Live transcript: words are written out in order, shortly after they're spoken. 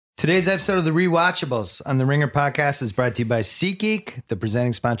Today's episode of The Rewatchables on the Ringer podcast is brought to you by SeatGeek, the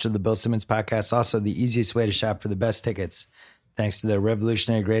presenting sponsor of the Bill Simmons podcast. Also, the easiest way to shop for the best tickets, thanks to their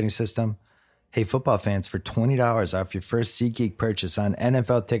revolutionary grading system. Hey, football fans, for $20 off your first SeatGeek purchase on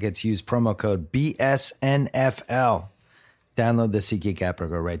NFL tickets, use promo code BSNFL. Download the SeatGeek app or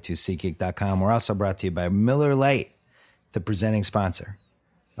go right to SeatGeek.com. We're also brought to you by Miller Lite, the presenting sponsor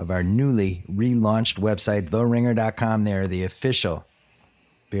of our newly relaunched website, TheRinger.com. They are the official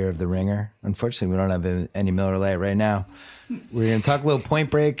beer of The Ringer. Unfortunately, we don't have any Miller Lite right now. We're going to talk a little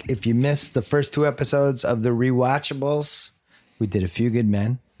Point Break. If you missed the first two episodes of The Rewatchables, we did A Few Good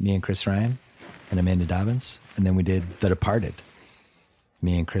Men, me and Chris Ryan and Amanda Dobbins. And then we did The Departed,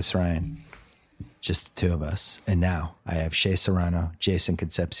 me and Chris Ryan, just the two of us. And now I have Shea Serrano, Jason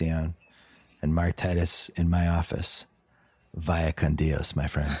Concepcion, and Mark Titus in my office. Via con Dios, my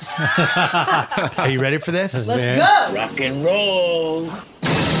friends. Are you ready for this? Let's go! Rock and roll.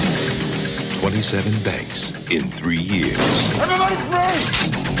 27 banks in 3 years. Everybody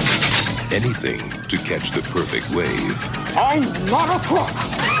free! Anything to catch the perfect wave. I'm not a crook.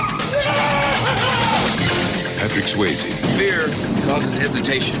 Patrick Swayze. Fear causes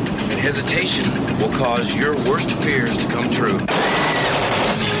hesitation, and hesitation will cause your worst fears to come true.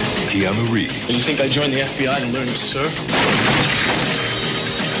 Keanu Reeves. You think I joined the FBI to learn to surf?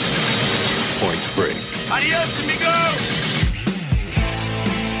 Point Break. Adios, amigo!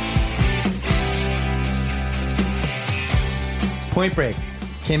 Point Break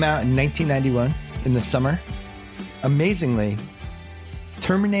came out in 1991 in the summer. Amazingly,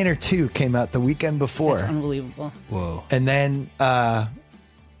 Terminator 2 came out the weekend before. That's unbelievable. Whoa. And then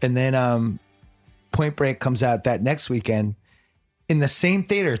Point Break comes out that next weekend in the same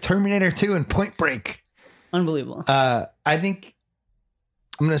theater, Terminator 2 and Point Break. Unbelievable. I think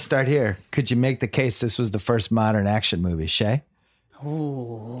I'm going to start here. Could you make the case this was the first modern action movie, Shea?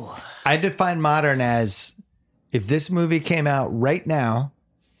 Ooh. I define modern as if this movie came out right now,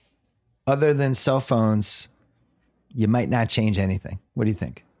 other than cell phones, you might not change anything. What do you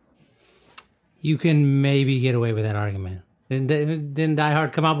think? You can maybe get away with that argument. Didn't Die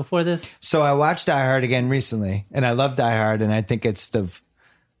Hard come out before this? So I watched Die Hard again recently, and I love Die Hard, and I think it's the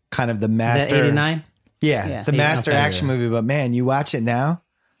kind of the master. 89? Yeah, the master action movie. But man, you watch it now,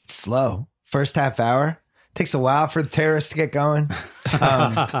 it's slow. First half hour takes a while for the terrorists to get going.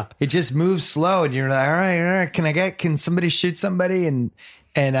 It just moves slow, and you're like, all right, can somebody shoot somebody? And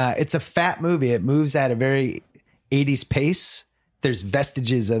it's a fat movie. It moves at a very 80s pace. There's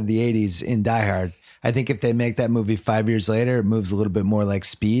vestiges of the 80s in Die Hard. I think if they make that movie 5 years later, it moves a little bit more like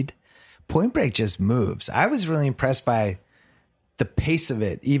Speed. Point Break just moves. I was really impressed by the pace of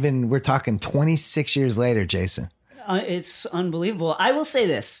it. Even we're talking 26 years later, Jason. It's unbelievable. I will say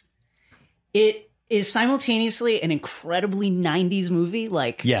this. It is sizimultaneously an incredibly 90s movie.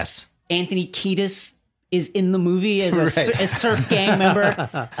 Like, yes, Anthony Kiedis is in the movie as a Surf Gang member.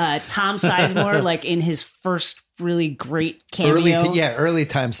 Tom Sizemore, like in his first really great cameo. Early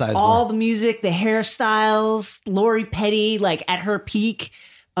time Sizemore. All the music, the hairstyles, Lori Petty, like at her peak.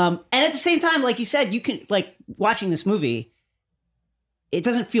 And at the same time, like you said, you can, like, watching this movie, it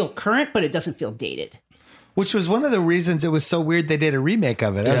doesn't feel current, but it doesn't feel dated. Which was one of the reasons it was so weird they did a remake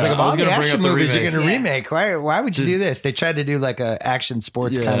of it. I was like, of all the action movies you're going to remake, why would you do this? They tried to do like a action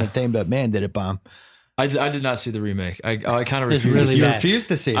sports kind of thing, but man, did it bomb. I did not see the remake. I kind of refused to see it. You refused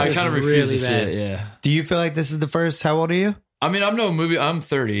to see it. I kind of refused to see it, yeah. Do you feel like this is the first? How old are you? I mean, I'm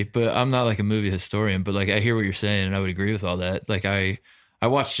 30, but I'm not like a movie historian, but like I hear what you're saying and I would agree with all that. Like I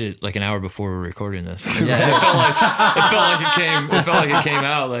watched it like an hour before we were recording this. And yeah, it felt like it came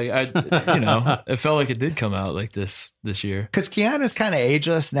out. Like it felt like it did come out like this year. Because Keanu's kind of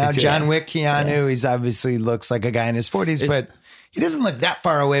ageless now. John Wick Keanu, he's obviously looks like a guy in his 40s, but he doesn't look that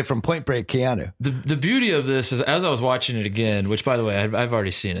far away from Point Break Keanu. The beauty of this is, as I was watching it again, which by the way, I've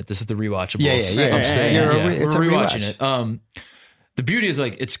already seen it. This is the rewatchables. Yeah. We're rewatching it. The beauty is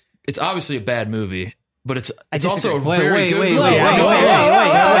like it's obviously a bad movie, but it's also a very good movie. Wait.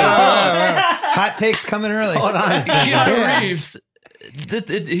 Hot takes coming early. Hold on. Keanu Reeves,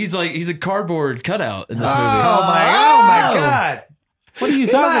 he's a cardboard cutout in this movie. Oh my God. What are you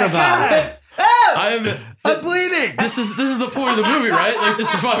talking about? I'm bleeding. This is the point of the movie, right? Like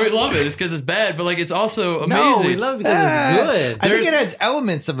this is why we love it. It's because it's bad, but like it's also amazing. No, we love it because it's good. I think it has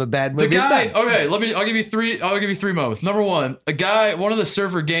elements of a bad movie. The guy, I'll give you three moments. Number one, one of the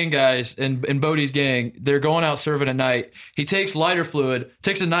surfer gang guys in Bodie's gang, they're going out surfing at night. He takes lighter fluid,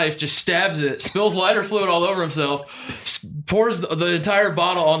 takes a knife, just stabs it, spills lighter fluid all over himself, pours the entire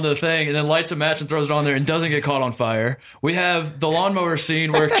bottle on the thing, and then lights a match and throws it on there and doesn't get caught on fire. We have the lawnmower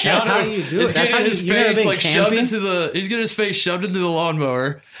scene where Keanu is getting his face like shoved camping? into the. He's getting his face shoved into the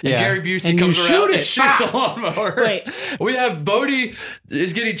lawnmower, and Yeah. Gary Busey And you comes shoot around it. and shoots the lawnmower. Wait. We have Bodie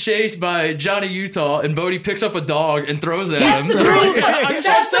is getting chased by Johnny Utah, and Bodie picks up a dog and throws at That's him. the greatest part. That's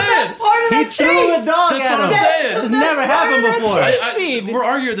That's the what I'm best saying. part of He that threw chase. a dog That's at what him. I'm That's saying. the It's best never part happened of that before. chase scene. We're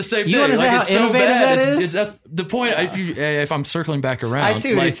arguing the same You thing. understand Like, it's how so innovative bad. that It's- is? that's the point. If I'm circling back around, I see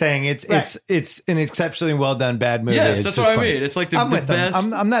what like, you're saying. It's an exceptionally well done bad movie. Yes, It's that's just what I funny. mean. It's like the I'm with them.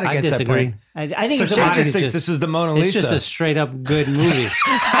 best. I'm not I against that disagree. point. I think So it's a Shea modern. just thinks this is the Mona It's Lisa. just a straight up good movie.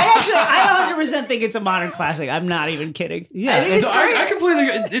 I 100% think it's a modern classic. I'm not even kidding. Yeah, I think it's No, great. I completely.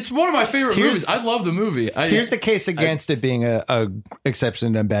 It's one of my favorite Here's- movies. I love the movie. Here's the case against it being a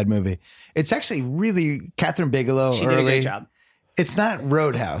exceptionally done bad movie. It's actually really Catherine Bigelow She early. did a great job. It's not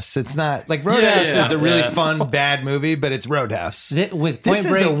Roadhouse. It's not like Roadhouse yeah, is a really yeah. fun bad movie, but it's Roadhouse. With This Point is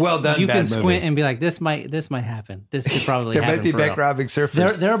Break, a well done you bad can movie. squint and be like, this might happen. This could probably There happen. might be for bank real. robbing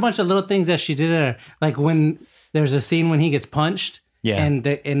surfers. There are a bunch of little things that she did there. Like when there's a scene when he gets punched, Yeah. and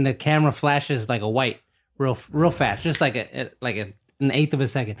the camera flashes like a white, real fast, just like an eighth of a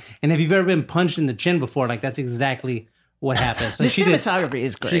second. And if you've ever been punched in the chin before, like that's exactly what happens. The Like she did, cinematography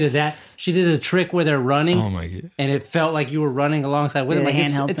is great. she did that. She did a trick where they're running. Oh my God. And it felt like you were running alongside with Yeah, it. Like the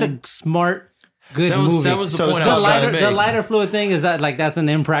it's, handheld it's thing. a smart, good That was movie. that was the So it's point I got was trying to make. The lighter fluid thing is that like that's an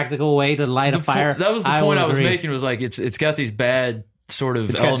impractical way to light a fire. That was the point would I was agree. making. Was like it's got these bad sort of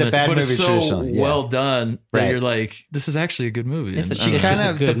It's got the elements, bad but it's movie so traditional, yeah. well done that Right. you're like, this is actually a good movie. It's a And, cheap- I don't know. It's Kind just a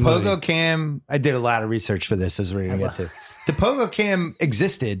of the good pogo movie. cam. I did a lot of research for this, as we're gonna get to. The pogo cam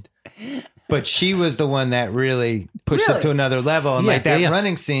existed, but she was the one that really pushed it Really? to another level. And Yeah, like that yeah.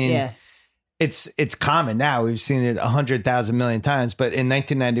 running scene, Yeah. it's common now. We've seen it 100,000 million times, but in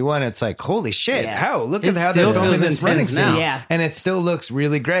 1991, it's like, holy shit! Yeah. How look It at how they're still filming feels this running intense scene, now. Yeah. and it still looks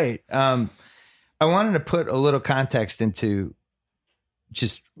really great. I wanted to put a little context into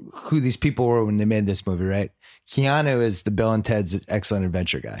just who these people were when they made this movie. Right, Keanu is the Bill and Ted's Excellent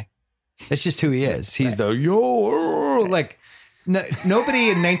Adventure guy. That's just who he is. He's the like. Nobody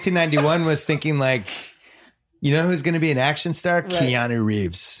in 1991 was thinking like, you know who's going to be an action star? Keanu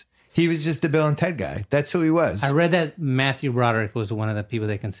Reeves. He was just the Bill and Ted guy. That's who he was. I read that Matthew Broderick was one of the people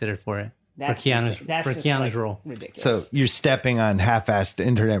they considered for it. For Keanu's role. Ridiculous. So you're stepping on half-assed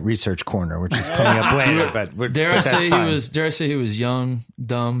internet research corner, which is coming up later. But Dare I but that's say fine. he was? Dare I say he was young,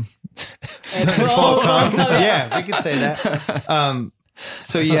 dumb? Full calm. Yeah, we could say that.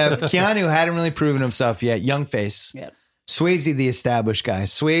 So you have Keanu, hadn't really proven himself yet. Young face. Yep. Swayze, the established guy.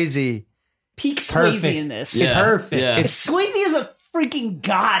 Swayze. Peak Swayze Perfect. in this. Yeah. Perfect. Yeah. Swayze is a freaking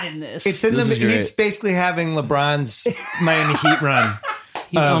god in this. It's in This the. is great. He's basically having LeBron's Miami Heat run.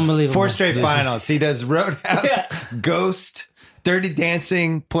 He's unbelievable. 4 straight This is- finals. He does Roadhouse, Ghost, Dirty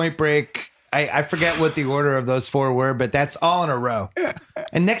Dancing, Point Break. I forget what the order of those 4 were, but that's all in a row.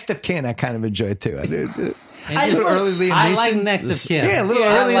 And Next of Kin, I kind of enjoyed too. I did. And I just- just- early Liam I Neeson. like Next of Kin. Yeah, a little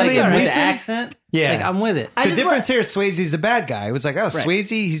I early like Liam it. With Neeson. the accent. Yeah. Like, I'm with it. I The just difference here is Swayze's a bad guy. It was like, oh,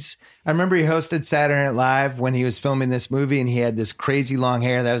 Swayze, I remember he hosted Saturday Night Live when he was filming this movie and he had this crazy long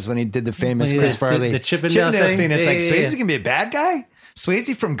hair. That was when he did the famous When he Chris did Farley the Chippendale thing. scene. It's Yeah, like, yeah, Swayze yeah. can be a bad guy?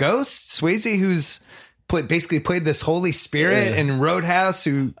 Swayze from Ghost? Swayze who's basically played this holy spirit in Roadhouse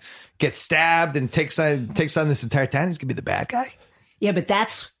who gets stabbed and takes on this entire town. He's going to be the bad guy? Yeah, but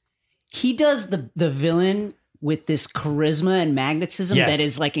he does the villain with this charisma and magnetism Yes. that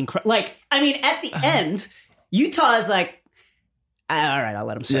is like incredible. Like, I mean, at the end, Utah is like, all right, I'll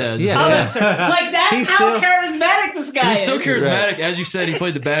let him surf. Yeah. I'll let him surf. Like, that's He's how still- charismatic this guy He's is. so charismatic. As you said, he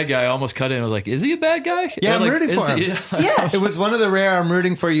played the bad guy. I almost cut in. I was like, is he a bad guy? Yeah, I'm like, rooting is for he- him. Yeah. It was one of the rare I'm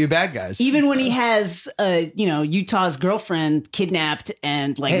rooting for you bad guys. Even when he has, Utah's girlfriend kidnapped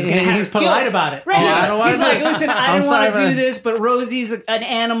and like And he's gonna have he's her killed. polite about it. Right? Oh, I don't wanna he's do like, it. listen, I I'm don't want to sorry, do man. this, but Rosie's an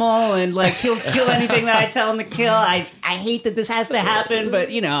animal, and like he'll kill anything that I tell him to kill. I hate that this has to happen, but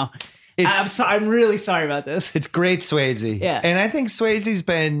I'm sorry. I'm really sorry about this. It's great Swayze. Yeah. And I think Swayze's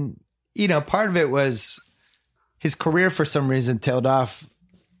been, part of it was his career for some reason tailed off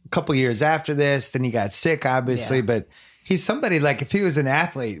a couple years after this. Then he got sick, obviously, Yeah. but he's somebody like if he was an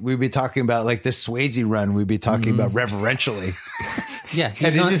athlete, we'd be talking about like this Swayze run. We'd be talking about reverentially. Yeah.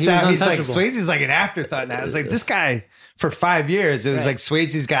 And it's just now he's like, untouchable. Swayze's like an afterthought now. It's like this guy for 5 years, it was like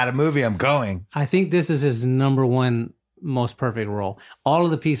Swayze's got a movie, I'm going. I think this is his number one most perfect role. All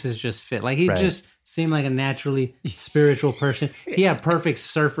of the pieces just fit. Like he Right. just seemed like a naturally spiritual person. He had perfect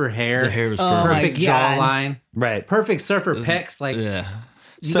surfer hair. The hair was Oh, perfect. my perfect God. jawline. Right. Perfect surfer pecs. Like Yeah.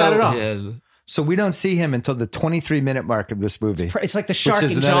 you got it all. Yeah. So we don't see him until the 23-minute mark of this movie. It's like the shark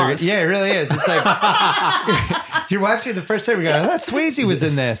which is in another, Jaws. yeah, it really is. It's like you're watching it the first time, you're going, I thought Swayze was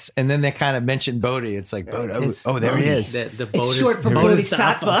in this. And then they kind of mention Bodhi. It's like, Bodhi, oh, there he is. The It's short for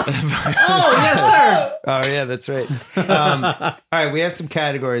Bodhisattva. Oh, yes, sir. Oh, yeah, that's right. All right, we have some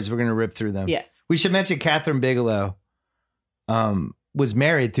categories. We're going to rip through them. Yeah. We should mention Catherine Bigelow was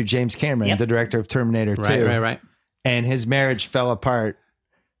married to James Cameron, Yep. the director of Terminator 2. Right. And his marriage fell apart,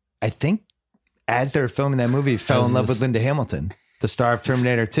 I think, as they were filming that movie, fell in love with Linda Hamilton, the star of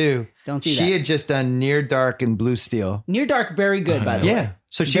Terminator 2. Don't do She that. had just done Near Dark and Blue Steel. Near Dark, very good, by the way. Yeah.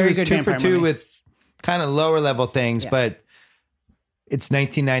 So she Very was good 2 for vampire 2 movie. with kind of lower level things, Yeah. but it's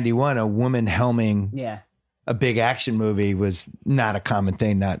 1991. A woman helming Yeah. a big action movie was not a common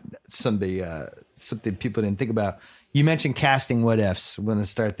thing, not something people didn't think about. You mentioned casting what ifs. I'm going to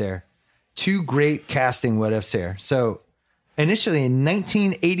start there. 2 great casting what ifs here. So initially in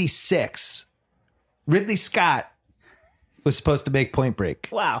 1986, Ridley Scott was supposed to make Point Break.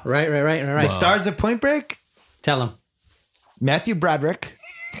 Wow. Right. The stars of Point Break, Tell him. Matthew Broderick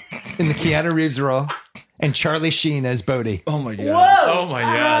in the Keanu Reeves role, and Charlie Sheen as Bodhi. Oh my god. Whoa. Oh my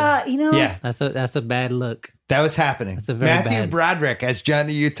god. Yeah, That's a bad look. that was happening. That's a very Matthew bad- Broderick as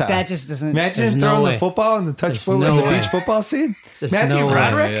Johnny Utah. That just doesn't. Imagine him There's no throwing way. the football in the touch There's foot no in the way. beach football scene. There's Matthew no way.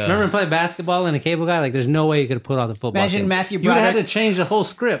 Broderick. Yeah. Remember playing basketball and a cable guy? Like, there's no way you could have put off the football. Imagine scene. Matthew You would have had Broderick. to change the whole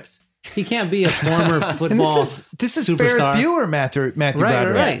script. He can't be a former football. And this is Ferris superstar. Bueller, Matthew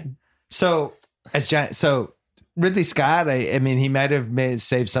Broderick. Right. So Ridley Scott, I mean, he might have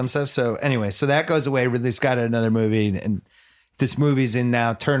saved some stuff. So anyway, so that goes away. Ridley Scott had another movie, and this movie's in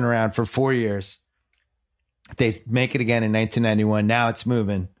now turnaround for 4 years. They make it again in 1991. Now it's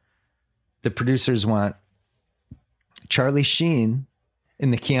moving. The producers want Charlie Sheen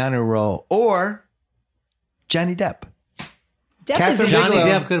in the Keanu role or Johnny Depp. Depp Catherine is Johnny Bigelow.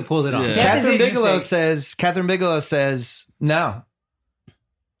 Depp could have pulled it off. Yeah. Depp is Catherine Bigelow says no.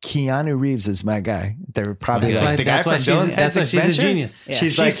 Keanu Reeves is my guy. They're probably That's like why- the guy that's why from she's- Jones. that's why Penn she's a Adventure? genius. Yeah.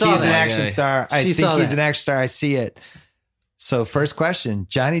 She's She like, saw he's an that action guy. star. I She think saw he's that. an action star. I see it. So first question,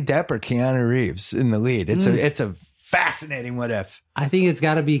 Johnny Depp or Keanu Reeves in the lead? It's a fascinating what if. I think it's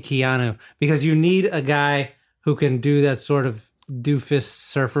got to be Keanu because you need a guy who can do that sort of doofus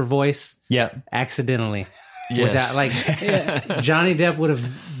surfer voice Yeah. accidentally. Yes. Without, like, Johnny Depp would have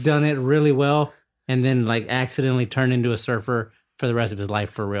done it really well and then, like, accidentally turned into a surfer for the rest of his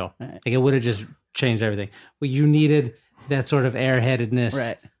life for real. Like, it would have just changed everything. Well, you needed that sort of airheadedness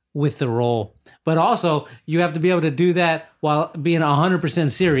Right. with the role. But also, you have to be able to do that while being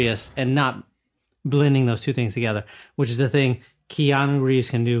 100% serious and not blending those two things together, which is the thing Keanu Reeves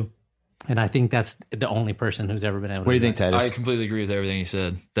can do. And I think that's the only person who's ever been able to What do you do think, that. Titus? I completely agree with everything you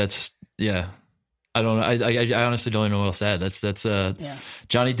said. That's yeah. I don't know. I honestly don't even know what else to add. That's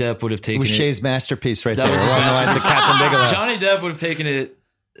Johnny Depp would have It taken was it. Shea's masterpiece right That there. was his Along the lines of Catherine Bigelow. Johnny Depp would have taken it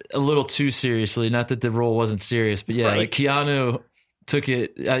a little too seriously. Not that the role wasn't serious, but yeah, Right. like Keanu took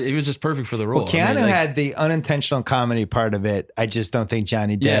it. It was just perfect for the role. Well, Keanu I mean, like, had the unintentional comedy part of it. I just don't think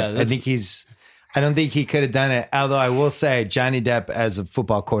Johnny Depp. Yeah, I that's- don't think he could have done it. Although I will say, Johnny Depp as a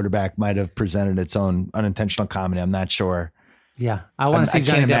football quarterback might have presented its own unintentional comedy. I'm not sure. Yeah, I want to see I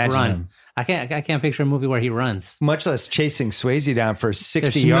Johnny can't Depp imagine run. him. I can't picture a movie where he runs. Much less chasing Swayze down for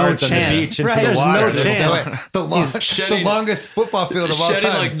 60 There's no yards on the chance. beach into Right, the there's water. no There's chance. way. The shedding- longest football field of all shedding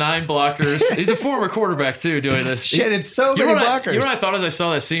time. like 9 blockers. He's a former quarterback too, doing this. Shedded so You many know what I- blockers. You know what I thought as I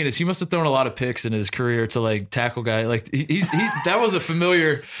saw that scene is he must have thrown a lot of picks in his career to like tackle guy. Like he that was a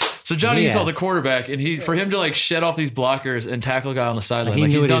familiar. So Johnny Yeah. Utah's a quarterback, and for him to like shed off these blockers and tackle a guy on the sideline, He like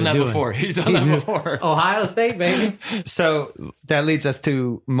knew he's what he done was that doing. before. He's done He that knew. before. Ohio State, baby. So that leads us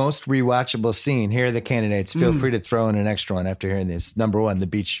to most rewatchable scene. Here are the candidates. Feel free to throw in an extra one after hearing this. Number one, the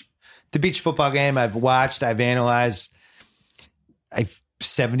beach football game. I've watched, I've analyzed. I've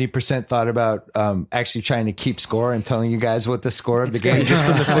 70% thought about actually trying to keep score and telling you guys what the score of the game just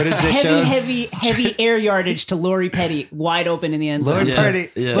from the footage they showed. heavy air yardage to Lori Petty, wide open in the end zone.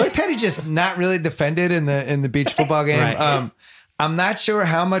 Lord Petty just not really defended in the beach football game. Right. I'm not sure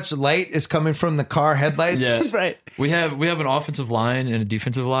how much light is coming from the car headlights. Yeah. Right. We have an offensive line and a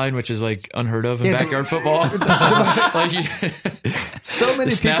defensive line, which is like unheard of in Yeah, backyard football. So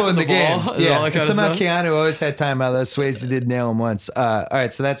many Snapping people in the the game. ball and Yeah. all that kind And of somehow stuff. Keanu always had time out. Swayze did nail him once. All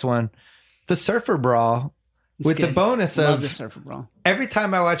right, so that's one. The surfer brawl with the good. bonus Love of the surfer brawl. every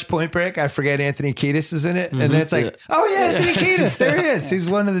time I watch Point Break, I forget Anthony Kiedis is in it. And then it's like, Yeah. oh yeah, Anthony Kiedis. There he is. He's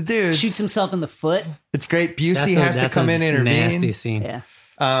one of the dudes. Shoots himself in the foot. It's great. Busey has to come in and Nasty intervene. scene. Yeah.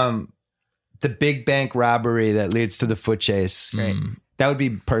 The big bank robbery that leads to the foot chase. Right. That would be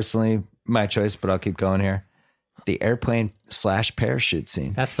personally my choice, but I'll keep going here. The airplane / parachute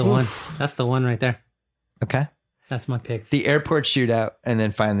scene. That's the one. That's the one right there. Okay. That's my pick. The airport shootout, and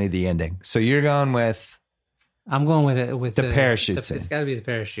then finally the ending. So you're going with... I'm going with it with the parachute scene. It's got to be the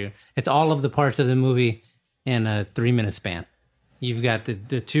parachute. It's all of the parts of the movie in a 3-minute span. You've got the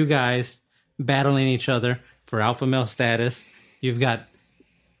two guys battling each other for alpha male status. You've got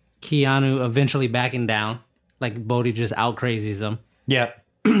Keanu eventually backing down, like Bodhi just out crazies him. Yep.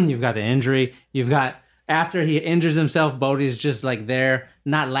 You've got the injury. You've got after he injures himself, Bodhi's just like there,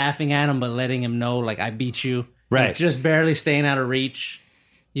 not laughing at him, but letting him know, like, I beat you. Right. Like, just barely staying out of reach.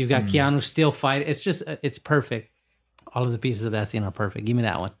 You've got Keanu still fighting. It's just, it's perfect. All of the pieces of that scene are perfect. Give me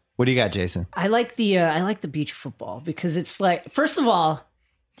that one. What do you got, Jason? I like the beach football because it's like, first of all,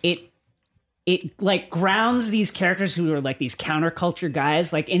 it like grounds these characters who are like these counterculture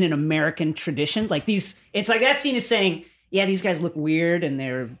guys, like in an American tradition. Like it's like that scene is saying, yeah, these guys look weird and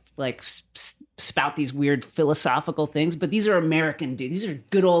they're like spout these weird philosophical things, but these are American dudes. These are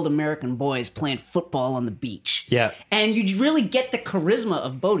good old American boys playing football on the beach. Yeah. And you really get the charisma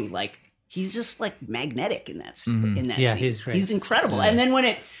of Bodhi. Like, he's just like magnetic in that scene. He's great. He's incredible. Yeah. And then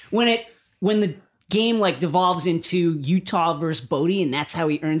when the game like devolves into Utah versus Bodhi, and that's how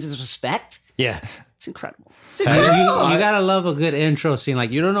he earns his respect. Yeah, it's incredible. You gotta love a good intro scene.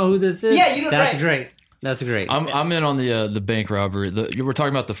 Like, you don't know who this is. Yeah, you don't. That's great. That's great. I'm in on the bank robbery. We're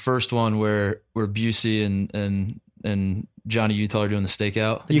talking about the first one where Busey and Johnny Utah are doing the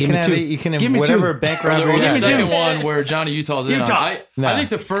stakeout. You can have whatever bank robbery. Or the second one where Johnny Utah's in. I think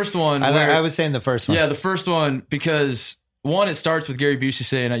the first one. I was saying the first one. Yeah, the first one because one, it starts with Gary Busey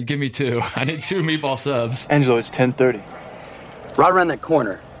saying, "Give me 2. I need 2 meatball subs." Angelo, it's 10:30. Right around that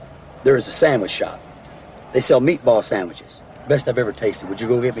corner, there is a sandwich shop. They sell meatball sandwiches. Best I've ever tasted. Would you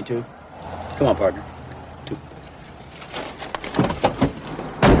go get me 2? Come on, partner. 2.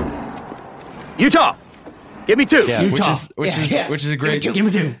 Utah, give me 2. Yeah, which is a great. Give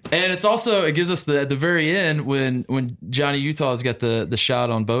me 2. And it's also, it gives us at the very end when Johnny Utah's got the shot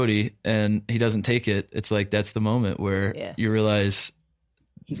on Bodhi and he doesn't take it. It's like that's the moment where you realize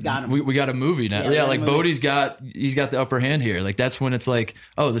he's got him. We got a movie now. Yeah, like Bodhi's got the upper hand here. Like that's when it's like,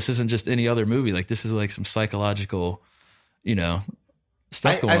 oh, this isn't just any other movie. Like this is like some psychological,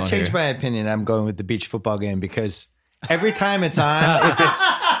 stuff going on. I've changed my opinion. I'm going with the beach football game because every time it's on, if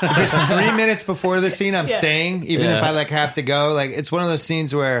it's 3 minutes before the scene, I'm staying, even if I like have to go. Like it's one of those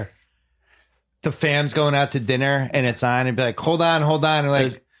scenes where the fam's going out to dinner and it's on and be like, hold on. And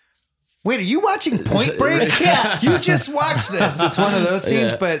like, wait, are you watching Point Break? Yeah. You just watched this. It's one of those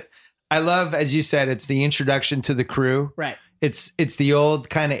scenes, but I love, as you said, it's the introduction to the crew. Right. It's the old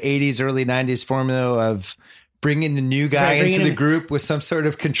kind of 80s, early 90s formula of bringing the new guy into the group with some sort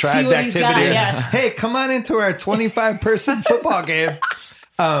of contrived activity. Hey, come on into our 25-person football game.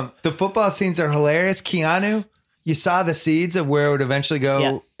 The football scenes are hilarious. Keanu, you saw the seeds of where it would eventually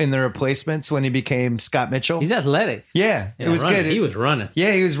go in the replacements when he became Scott Mitchell. He's athletic. Yeah, it was good. He was running.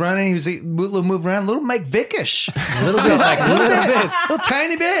 Yeah, he was running. He was a little move around, little Mike Vickish. A little bit. a little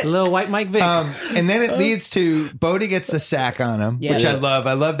tiny bit. A little white Mike Vick. And then it leads to Bodhi gets the sack on him, which I love.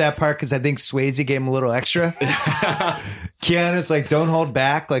 I love that part because I think Swayze gave him a little extra. Keanu's like, don't hold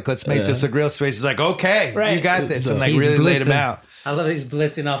back. Like, let's make this a real. Swayze's like, okay, you got this. And like really laid him out. I love he's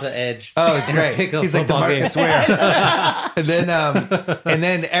blitzing off the edge. Oh, it's great. He's like DeMarcus Ware. and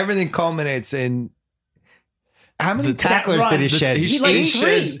then everything culminates in how many tacklers did he shed? He like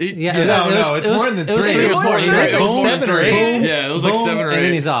 8? No, it's more than 3. It was more. It was like 7 or 8. Yeah, it was like 7 or 8. And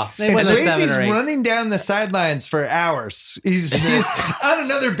then he's off. And Swayze's running down the sidelines for hours. He's on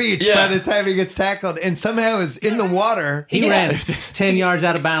another beach by the time he gets tackled, and somehow is in the water. He ran 10 yards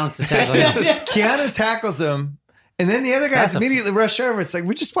out of bounds to tackle him. Keanu tackles him. And then the other guys immediately rush over. It's like,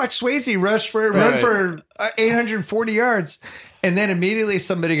 we just watched Swayze run for 840 yards. And then immediately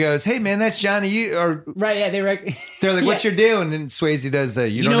somebody goes, hey, man, that's Johnny. They're like, what's your deal? And then Swayze does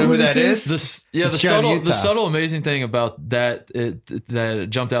that. You don't know who that is? The subtle amazing thing about that that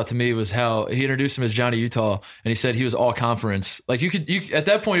jumped out to me was how he introduced him as Johnny Utah. And he said he was all conference. Like you at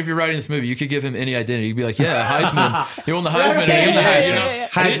that point, if you're writing this movie, you could give him any identity. You'd be like, Heisman. He won the Heisman.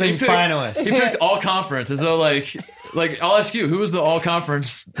 Heisman finalist. He picked all conference as though like I'll ask you, who was the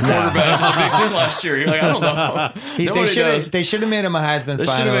all-conference quarterback of the Big Ten last year? You're like, I don't know. They should have made him a Heisman finalist. They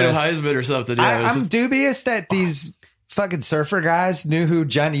should have made him Heisman or something. Yeah, I'm dubious that these fucking surfer guys knew who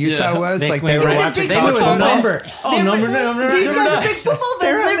Johnny Utah was. They Like they were were watching big They knew college his football football. number. Oh, number. These guys are big football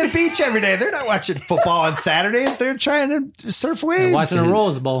They're fans. on the beach every day. They're not watching football on Saturdays. They're trying to surf waves. Watching a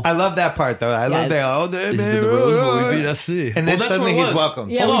Rose Bowl. I love that part though. I love that. He did the Rose Bowl. We beat SC. And then that's suddenly what it he's was. welcome.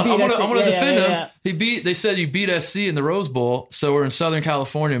 Yeah, Hold we on, beat I'm SC. gonna Yeah, defend yeah, him. yeah. They said you beat SC in the Rose Bowl, so we're in Southern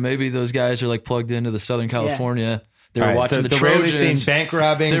California. Maybe those guys are like plugged into the Southern California. They were All right, watching the rarely seen Trojans. bank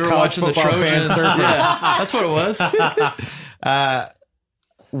robbing They were college watching the football fan Trojans. surfers. Yeah, that's what it was.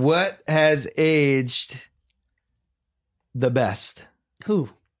 What has aged the best? Who?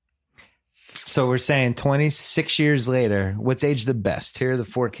 So we're saying 26 years later, what's aged the best? Here are the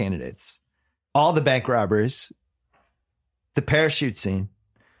 4 candidates. All the bank robbers, the parachute scene,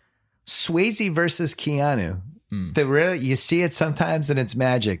 Swayze versus Keanu. You see it sometimes and it's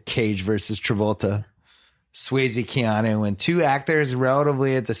magic. Cage versus Travolta, Swayze, Keanu, when 2 actors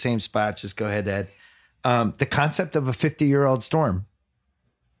relatively at the same spot just go head to head. The concept of a 50-year-old storm.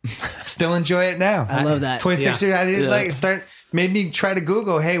 Still enjoy it now. I love that. 26 years. I did made me try to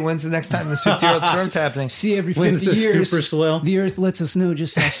Google, hey, when's the next time this 50-year-old storm's happening? See, every When's 50 the years, super swell? the Earth lets us know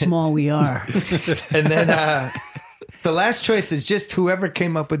just how small we are. And then the last choice is just whoever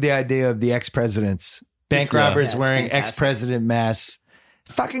came up with the idea of the ex-presidents. Bank robbers Yeah, wearing fantastic. ex-president masks.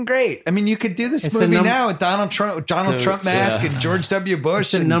 Fucking great. I mean, you could do this It's movie the now with Donald Trump mask and George W. Bush.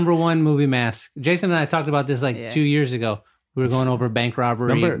 It's the and number 1 movie mask. Jason and I talked about this 2 years ago. We were going over bank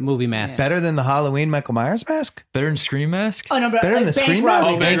robbery movie masks. better than the Halloween Michael Myers mask? Better than Scream Mask? Oh, no, but Better than the bank Scream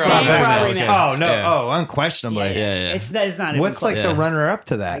robbery. mask? Bank Bank robbery. robbery Okay. mask. Oh, no. Yeah. Oh, unquestionably. Yeah. That is not even What's close. like the runner-up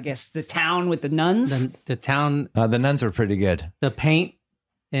to that? I guess the town with the nuns. The town, The nuns were pretty good. the paint,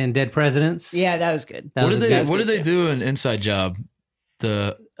 and Dead Presidents. Yeah, that was good. That What was did a they good- What did they do in Inside Job?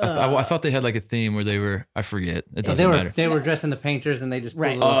 I thought they had like a theme where they were. I forget. It doesn't matter. They were dressing the painters and they just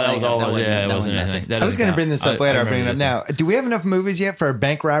Right. pulled a little That was thing all out. it was. Yeah, it that wasn't nothing. anything. That I was doesn't going to count. bring this up later. I'll bring it up remember now. Do we have enough movies yet for a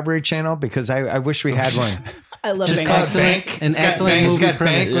bank robbery channel? Because I wish we had one. I love Just bank call it robbery. bank. An It's got excellent bank. It's movie got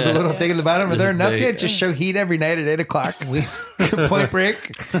bank premise. with a little thing in the bottom. Are there enough Bank. yet? Just show Heat every night at 8 o'clock. Point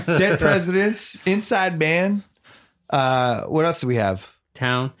Break, Dead Presidents, Inside Man. What else do we have?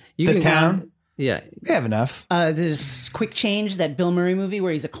 Town. You The can Town? count- Yeah. We have enough. There's Quick Change, that Bill Murray movie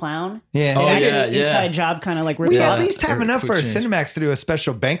where he's a clown. Yeah. Oh, And yeah, actually, yeah. Inside Job kind of like We rips at off. least have enough for a Quick change. Cinemax to do a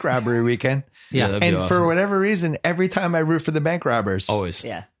special bank robbery weekend. Yeah. that'd be And for awesome. whatever reason, every time I root for the bank robbers. Always.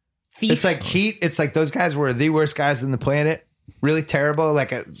 Yeah. Thief. It's like Heat. It's like those guys were the worst guys on the planet. Really terrible. Like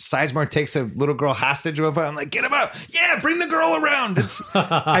Sizemore takes a little girl hostage. I'm like, get him out. Yeah, bring the girl around. It's,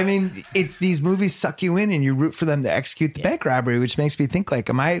 I mean, it's these movies suck you in and you root for them to execute the bank robbery, which makes me think like,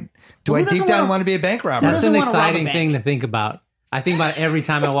 do I doesn't deep down wanna- want to be a bank robber? That's doesn't an wanna rob a exciting bank? thing to think about. I think about it every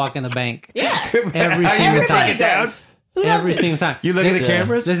time I walk in the bank. Yeah. Every How you single gonna time. take it down? Every single time. You look at the Yeah.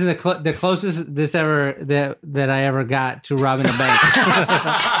 cameras? This is the closest that I ever got to robbing a bank.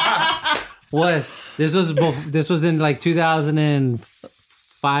 This was in like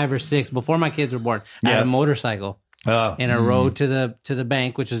 2005 or 6 before my kids were born. I had Yeah. a motorcycle Oh. and I rode to the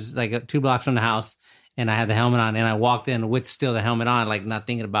bank, which is like 2 blocks from the house, and I had the helmet on and I walked in with still the helmet on, like not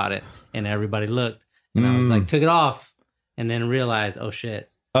thinking about it, and everybody looked and I was like took it off and then realized, oh shit.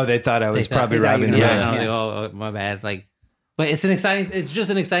 Oh, they thought I was They thought- probably they thought you robbing were the gonna bank. rob. I was like, oh, my bad. Like, but it's just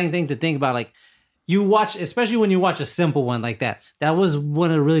an exciting thing to think about. Like, you watch, especially when you watch a simple one like that. That was one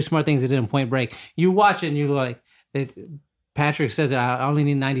of the really smart things they did in Point Break. You watch it and you're like, Patrick says that I only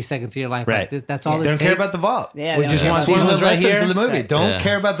need 90 seconds of your life. Right. Like, that's all They this don't takes. care about the vault. Yeah, We they just don't want It's one of the these ones right lessons here. of the movie. Right. Don't Yeah.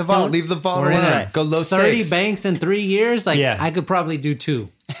 care about the vault. Leave the vault We're in alone. there. Go low 30 stakes. banks in 3 years. Like, Yeah. I could probably do 2.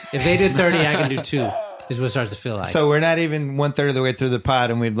 If they did 30, I can do 2. Is what it starts to feel like. So we're not even 1/3 of the way through the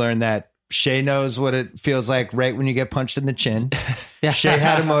pod, and we've learned that Shea knows what it feels like right when you get punched in the chin. Yeah. Shea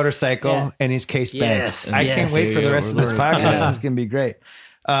had a motorcycle Yeah. and he's Case Yes. Banks. I Yes. can't wait for the Yeah, rest of this we're podcast. learning. This is going to be great.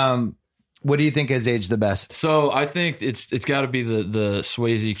 What do you think has aged the best? So I think it's got to be the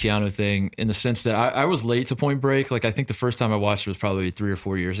Swayze Keanu thing in the sense that I was late to Point Break. Like I think the first time I watched it was probably 3 or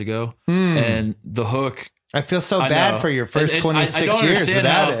 4 years ago, and the hook. I feel so I bad know. for your first And 26 don't years understand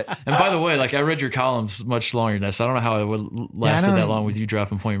without how- it. And by the way, like I read your columns much longer than this. I don't know how it would lasted don't- that long with you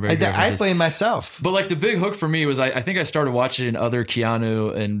dropping Point Break I references. blame myself. But like the big hook for me was I think I started watching other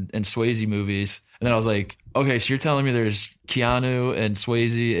Keanu and Swayze movies, and then I was like, okay, so you're telling me there's Keanu and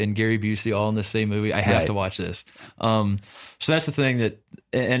Swayze and Gary Busey all in the same movie? I have Right. to watch this. So that's the thing that.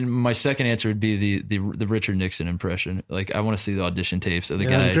 And my second answer would be the Richard Nixon impression. Like I want to see the audition tapes of the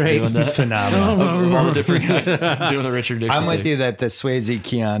That was guy great. doing that. Phenomenal. Of all the different guys doing the Richard Nixon. I'm with thing. you that the Swayze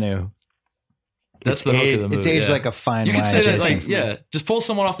Keanu. That's the hook of the movie. It's aged yeah. like a fine You wine. could say that, Just- like, yeah, just pull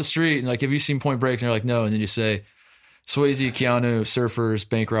someone off the street and like, have you seen Point Break? And they're like, no. And then you say, Swayze, Keanu, surfers,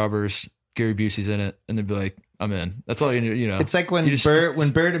 bank robbers, Gary Busey's in it, and they'd be like, I'm in. That's all you know. It's like when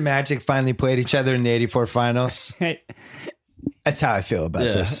Bird and Magic finally played each other in the '84 finals. That's how I feel about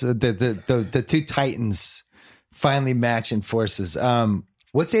this. The two Titans finally matching forces.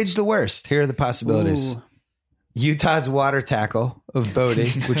 What's aged the worst? Here are the possibilities. Ooh. Utah's water tackle of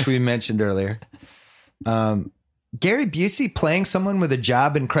Bodie, which we mentioned earlier. Gary Busey playing someone with a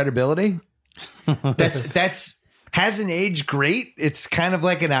job and credibility. That's hasn't aged great. It's kind of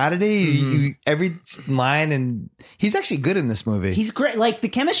like an oddity. Every line, and he's actually good in this movie. He's great. Like the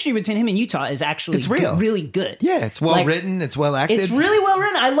chemistry between him and Utah is actually real. Really good. Yeah, it's well written. It's well acted. It's really well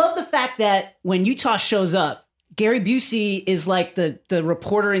written. I love the fact that when Utah shows up, Gary Busey is like the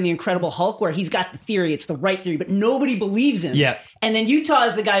reporter in The Incredible Hulk, where he's got the theory, it's the right theory, but nobody believes him. Yeah. And then Utah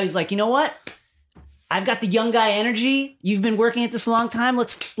is the guy who's like, you know what? I've got the young guy energy. You've been working at this a long time.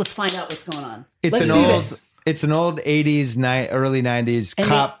 Let's find out what's going on. It's an old 80s, early 90s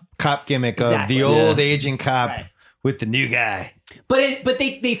cop gimmick of the old aging cop with the new guy. But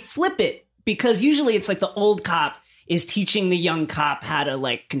they flip it, because usually it's like the old cop is teaching the young cop how to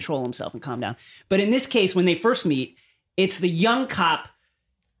like control himself and calm down. But in this case, when they first meet, it's the young cop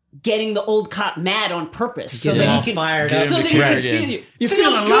getting the old cop mad on purpose so that he can fired up. So that he can feel you. It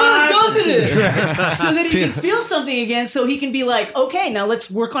feels good, doesn't it? So that he can feel something again, so he can be like, okay, now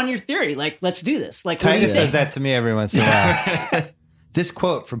let's work on your theory. Like, let's do this. Like Titus does that to me every once in a while. This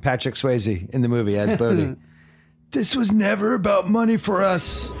quote from Patrick Swayze in the movie as Bodie. This was never about money for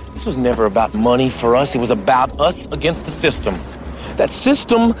us. This was never about money for us. It was about us against the system. That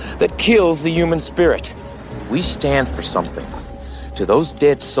system that kills the human spirit. We stand for something. To those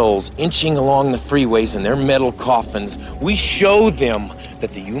dead souls inching along the freeways in their metal coffins, we show them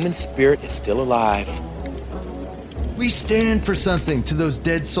that the human spirit is still alive. We stand for something. To those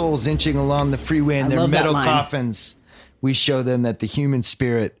dead souls inching along the freeway in their metal coffins, we show them that the human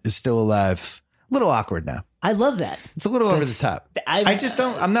spirit is still alive. A little awkward now. I love that. It's a little over the top.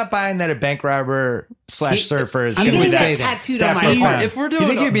 I'm not buying that a bank robber / surfer is going to be that tattooed on my arm. If we're doing, you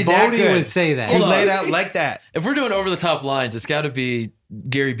think he'd be that Bodie good? would say that. He laid out like that. If we're doing over the top lines, it's got to be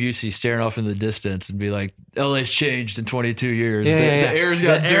Gary Busey staring off in the distance and be like, LA's changed in 22 years. The air's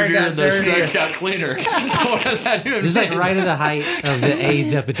got dirtier and the sex got cleaner. Just like right at the height of the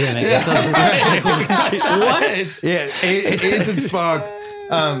AIDS epidemic. What? Yeah, AIDS and smog.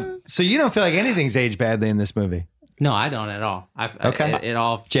 So you don't feel like anything's aged badly in this movie? No, I don't at all. It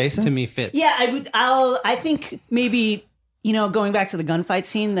all Jason? to me fits. Yeah, I think maybe, going back to the gunfight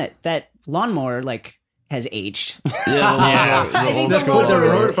scene, that lawnmower like has aged. Yeah. I think the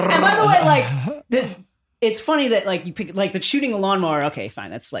lawnmower. And by the way, like it's funny that like you pick like the shooting a lawnmower. Okay, fine,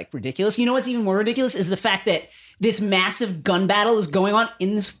 that's like ridiculous. You know what's even more ridiculous is the fact that this massive gun battle is going on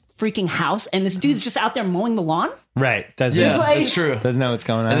in this freaking house, and this dude's just out there mowing the lawn. Right. That's true. Doesn't know what's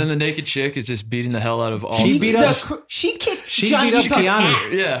going on. And then the naked chick is just beating the hell out of all. She kicked Johnny Utah's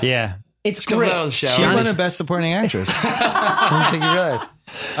ass. Yeah. It's She comes out of great. the shower. She won a Best Supporting Actress. I don't think you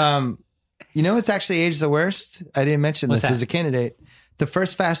realize. You know what's actually aged the worst? I didn't mention this as a candidate. The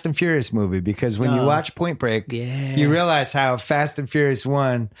first Fast and Furious movie, because when you watch Point Break, you realize how Fast and Furious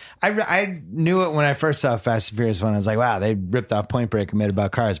 1, I knew it when I first saw Fast and Furious 1. I was like, wow, they ripped off Point Break and made it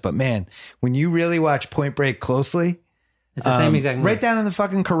about cars. But man, when you really watch Point Break closely, it's the same exact movie. Right down in the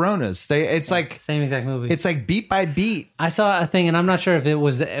fucking Coronas. It's like same exact movie. It's like beat by beat. I saw a thing, and I'm not sure if it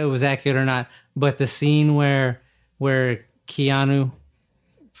was accurate or not, but the scene where Keanu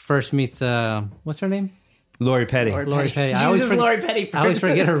first meets what's her name? Lori Petty. Lori Petty. I always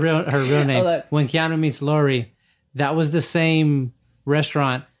forget her real name. When Keanu meets Lori, that was the same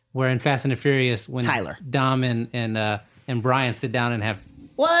restaurant where in Fast and the Furious when Tyler, Dom and Brian sit down and have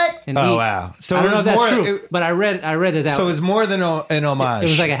and eat. Wow! So I don't know if that's true, but I read that. So it was more than an homage. It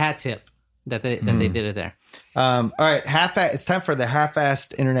was like a hat tip that they did it there. All right, it's time for the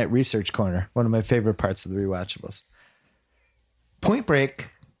half-assed internet research corner. One of my favorite parts of the rewatchables. Point Break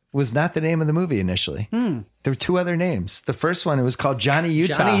was not the name of the movie initially. There were two other names. The first one, it was called Johnny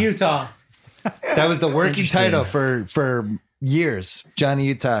Utah. Johnny Utah. That was the working title for years. Johnny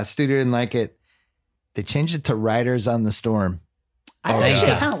Utah. Studio didn't like it. They changed it to Riders on the Storm. I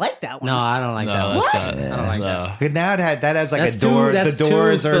actually kind of like that one. No, I don't like that one. What? I don't like that. But now that has like That's a door. the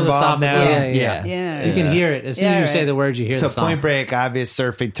doors are involved now. Yeah. You can hear it. As soon as you say the words, you hear so the song. Point Break, obvious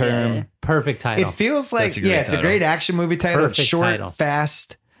surfing term. Yeah. Perfect title. It feels like, it's a great action movie title. Perfect Short, title.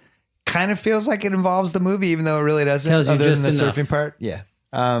 fast. Kind of feels like it involves the movie, even though it really doesn't. Tells you other just than the enough. surfing part. Yeah.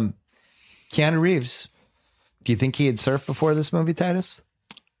 Keanu Reeves. Do you think he had surfed before this movie, Titus?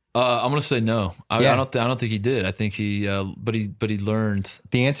 I'm gonna say no. I don't think he did. I think he, but he learned.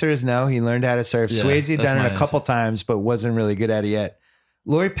 The answer is no. He learned how to surf. Yeah, Swayze had that's done it my a couple times, but wasn't really good at it yet.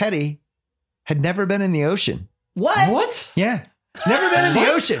 Lori Petty had never been in the ocean. What? Yeah. Never been in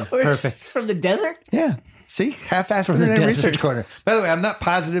the ocean. Perfect. From the desert? Yeah. See? Half-assed From the Internet desert. Research Corner. By the way, I'm not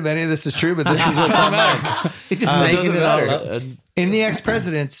positive any of this is true, but this is what's on mine. He's just making it all up. In the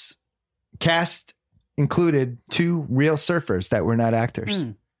Ex-Presidents, cast included 2 real surfers that were not actors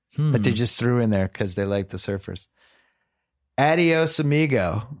that they just threw in there because they liked the surfers. Adios,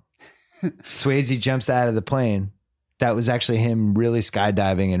 amigo. Swayze jumps out of the plane. That was actually him really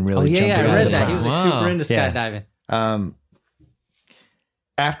skydiving and really jumping I out read of the that. plane. He was super into Yeah. skydiving.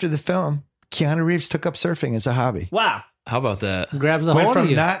 After the film, Keanu Reeves took up surfing as a hobby. Wow. How about that? Grabs a Went hold of from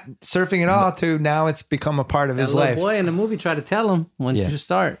you. not surfing at all to now it's become a part of his That little life. boy in the movie tried to tell him, once Yeah. you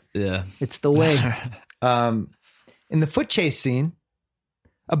start, Yeah. it's the way. In the foot chase scene,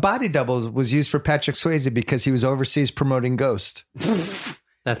 a body double was used for Patrick Swayze because he was overseas promoting Ghost.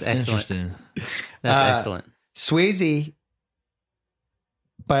 That's excellent. Interesting. That's excellent. Swayze,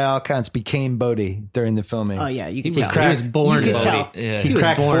 by all accounts, became Bodhi during the filming. Oh, yeah. You He can was, tell. he was born You could Bodhi. tell. Yeah. He was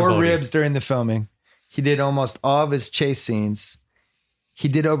cracked born 4 Bodhi. ribs during the filming. He did almost all of his chase scenes. He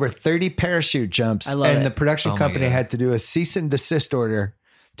did over 30 parachute jumps. I love and it. the production Oh my company God. had to do a cease and desist order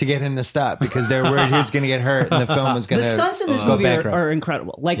to get him to stop because they were worried he was going to get hurt and the film was going The to stunts in this go movie bankrupt. are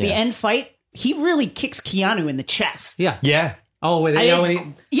incredible. Like the Yeah. end fight, he really kicks Keanu in the chest. Yeah. Yeah. Oh, wait. I Yeah,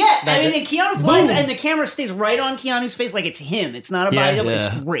 mean, and Keanu flies Boom. and the camera stays right on Keanu's face like it's him. It's not a body double. It's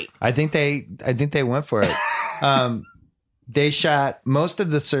great. I think they went for it. They shot most of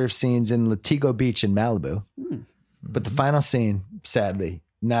the surf scenes in Latigo Beach in Malibu, but the final scene, sadly,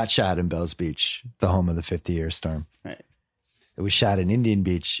 not shot in Bells Beach, the home of the 50-year storm. Right. It was shot in Indian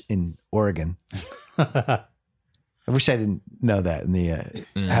Beach in Oregon. I wish I didn't know that in the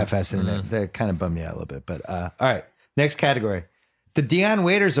half-assed internet. That kind of bummed me out a little bit. But all right, next category. The Dion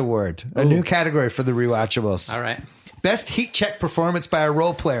Waiters Award, a new category for the rewatchables. All right. Best heat check performance by a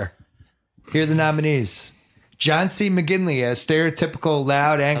role player. Here are the nominees. John C. McGinley as stereotypical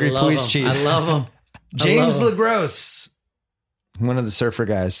loud, angry police chief. I love him. James LaGrosse, one of the surfer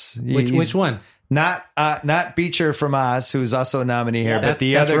guys. Which one? Not Beecher from Oz, who's also a nominee here, but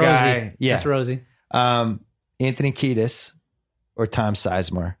the that's other Rosie. guy. Yeah. That's Rosie. Anthony Kiedis or Tom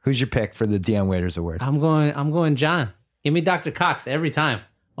Sizemore. Who's your pick for the Dion Waiters Award? I'm going John. Give me Dr. Cox every time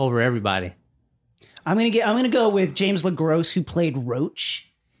over everybody. I'm gonna go with James LaGrosse, who played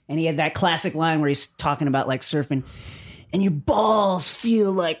Roach, and he had that classic line where he's talking about like surfing, and your balls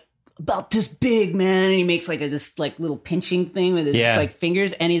feel like about this big, man. And he makes like this like little pinching thing with his like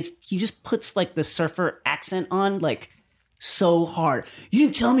fingers, and he just puts like the surfer accent on like so hard. You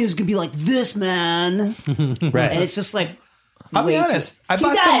didn't tell me it was gonna be like this, man. Right. And it's just like I'll be way honest. too- I he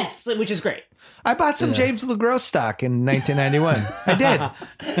bought does, which is great. I bought some James LaGrosse stock in 1991. I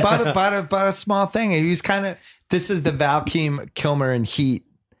did. Bought a small thing. He was kind of, this is the Val Kilmer in Heat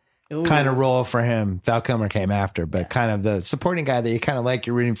kind of role for him. Val Kilmer came after, but kind of the supporting guy that you kind of like,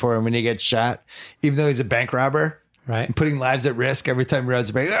 you're rooting for him when he gets shot, even though he's a bank robber. Right. And putting lives at risk every time he robs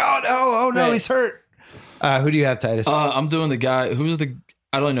a bank. Oh no, Right. he's hurt. Who do you have, Titus? I'm doing the guy who was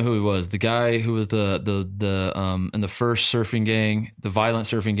I don't know who he was. The guy who was the in the first surfing gang, the violent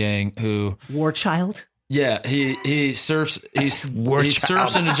surfing gang who War Child. Yeah, he surfs. He Child.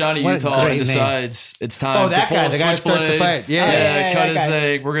 surfs into Johnny What a Utah great and decides it's time. Oh, that to pull guy, a the guy who starts the switchblade. fight. Yeah. cut that his guy.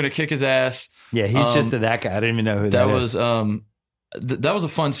 thing. We're gonna kick his ass. Yeah, he's just that guy. I didn't even know who that That is. was that was a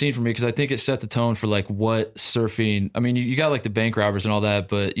fun scene for me because I think it set the tone for like what surfing. I mean, you got like the bank robbers and all that,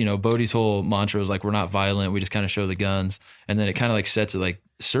 but you know, Bodhi's whole mantra was like, we're not violent. We just kind of show the guns, and then it kind of like sets it like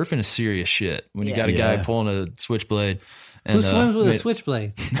surfing is serious shit when you got a guy pulling a switchblade. And, Who swims with a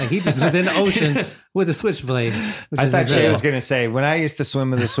switchblade? Like he just was in the ocean with a switchblade. I thought Shea was going to say, when I used to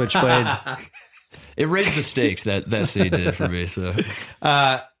swim with a switchblade. It raised the stakes that scene did for me. So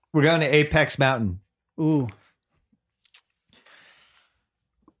We're going to Apex Mountain. Ooh.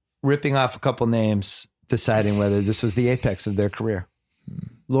 Ripping off a couple names, deciding whether this was the apex of their career.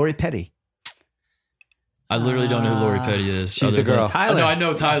 Lori Petty. I literally don't know who Lori Petty is. She's the other than- girl. Tyler. No, I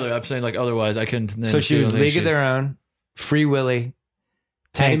know Tyler. I'm saying like otherwise I couldn't. name So a she was single League thing of Their Own, Free Willy,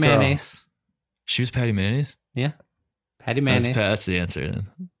 Patty Tank Girl. Mayonnaise. She was Patty Mayonnaise. Yeah. Patty Mayonnaise. That's the answer. Then.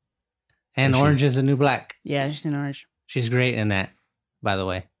 And Orange is the New Black. Yeah, she's an orange. She's great in that, by the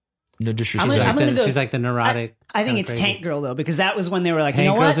way. No disrespect. I'm gonna go- She's like the neurotic. I think kinda it's crazy. Tank Girl though, because that was when they were like, Tank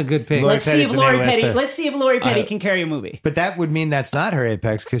you know Girl's what? a good pick. Lori Let's see Petty's if an Lori A-lister. Petty. Let's see if Lori Petty can carry a movie. But that would mean that's not her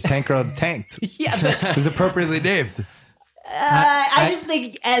apex because Tank Girl tanked. Yeah, but, It was appropriately named. I just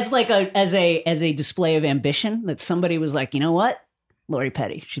think as a display of ambition that somebody was like, you know what, Lori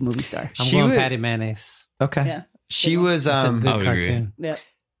Petty, she's a movie star. I'm She going would- Patty Mayonnaise. Okay. Yeah. She was It's a I good would agree. cartoon. Yeah.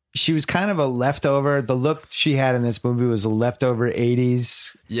 she was kind of a leftover. The look she had in this movie was a leftover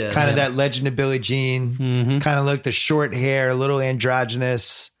 80s. Yeah. Kind of that Legend of Billie Jean kind of look, the short hair, a little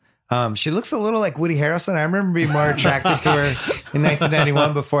androgynous. She looks a little like Woody Harrelson. I remember being more attracted to her in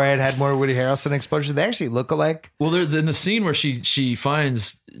 1991 before I had more Woody Harrelson exposure. They actually look alike. Well, in the scene where she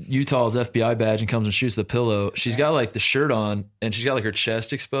finds Utah's FBI badge and comes and shoots the pillow, she's got like the shirt on and she's got like her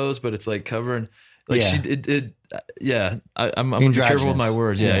chest exposed, but it's like covering. Like I'm gonna be careful with my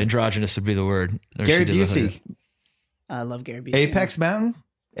words. Yeah, androgynous would be the word. Gary Busey. I love Gary Busey. Apex Mountain?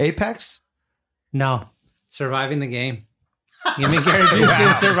 Apex? No. Surviving the game. Give me Gary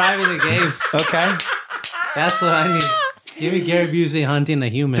Busey surviving the game. Okay. That's what I need. Give me Gary Busey hunting the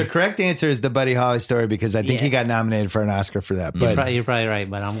human. The correct answer is the Buddy Holly story because I think he got nominated for an Oscar for that. But You're probably right,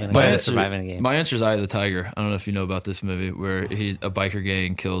 but I'm going to go surviving the game. My answer is Eye of the Tiger. I don't know if you know about this movie where a biker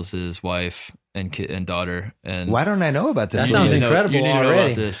gang kills his wife and daughter. And why don't I know about this movie? That sounds incredible you need to know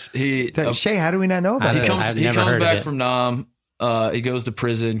already. about this. Shay, how do we not know about this? He comes back from Nam. He goes to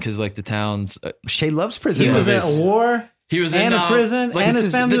prison because like the town's... Shay loves prison He was movies. at a war. He was and in a prison, like, and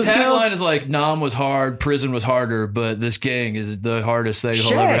his family was the killed. tagline is like Nam was hard, prison was harder, but this gang is the hardest thing.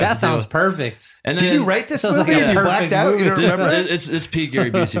 Shit, that sounds perfect. And then, did you write this sounds movie? like a and you perfect blacked out? You don't movie. remember? It's peak Gary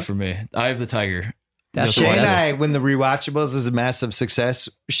Busey for me. Eye of the Tiger. Shay and I, when the rewatchables is a massive success,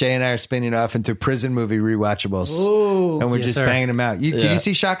 Shay and I are spinning off into prison movie rewatchables. Ooh. And we're just banging them out. Did you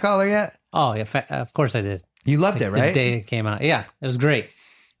see Shot Caller yet? Oh, yeah, of course I did. You loved it, right? The day it came out. Yeah, it was great.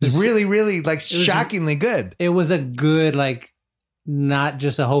 It was really, really like shockingly good. It was a good, like, not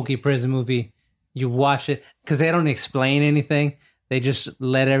just a hokey prison movie. You watch it because they don't explain anything. They just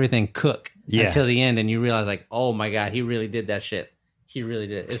let everything cook until the end, and you realize, like, oh my God, he really did that shit. He really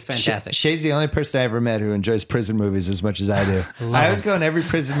did. It's fantastic. Shay's the only person I ever met who enjoys prison movies as much as I do. I always go in every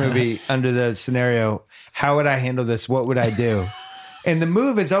prison movie under the scenario, how would I handle this? What would I do? And the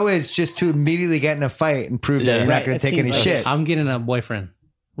move is always just to immediately get in a fight and prove that you're not going to take any shit. I'm getting a boyfriend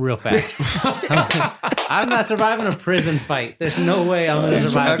real fast. I'm not surviving a prison fight. There's no way I'm going to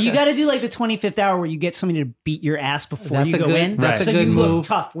survive. You got to do like the 25th hour where you get somebody to beat your ass before you go in. That's so a good you move. look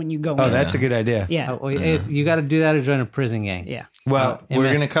tough when you go in. Oh, that's a good idea. Yeah. You got to do that to join a prison gang. Yeah. Well, we're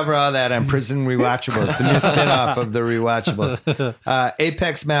going to cover all that on Prison Rewatchables, the new spinoff of the Rewatchables.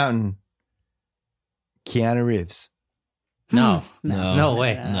 Apex Mountain, Keanu Reeves. No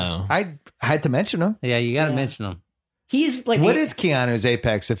way. No. I had to mention him. Yeah, you got to mention him. He's like, What is Keanu's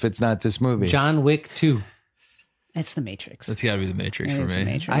Apex if it's not this movie? John Wick 2. That's the Matrix. That's got to be the Matrix for It's me. the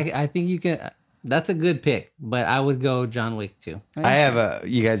Matrix. I think you can. That's a good pick, but I would go John Wick 2. I have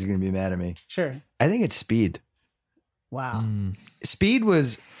you guys are going to be mad at me. Sure. I think it's Speed. Wow. Speed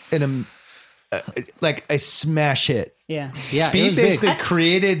was like a smash hit. Yeah. Speed basically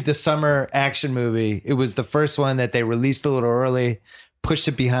created the summer action movie. It was the first one that they released a little early, pushed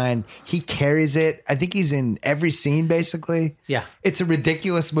it behind. He carries it. I think he's in every scene basically. Yeah. It's a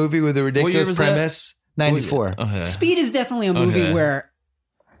ridiculous movie with a ridiculous premise. 94. Okay. Speed is definitely a movie where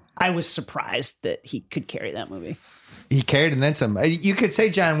I was surprised that he could carry that movie. He carried and then some. You could say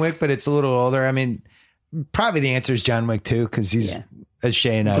John Wick, but it's a little older. I mean, probably the answer is John Wick too, because he's, as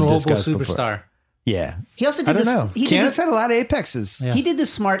Shay and I global discussed superstar. before. Yeah. He also did I don't this. know. Keanu's had a lot of apexes. Yeah. He did the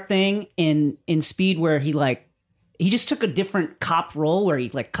smart thing in Speed where he just took a different cop role where he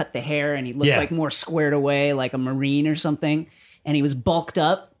like cut the hair and he looked like more squared away, like a Marine or something, and he was bulked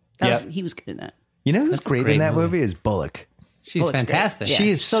up. He was good in that. You know who's great in that movie is Bullock. She's fantastic. She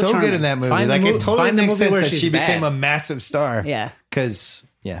is so good in that movie. It totally makes sense that she became a massive star. Yeah. Because,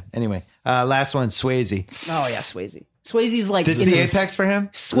 anyway. Last one, Swayze. Oh, yeah, Swayze. Swayze's like... This is the apex for him?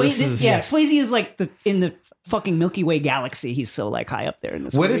 Swayze is like in the fucking Milky Way galaxy. He's so like high up there in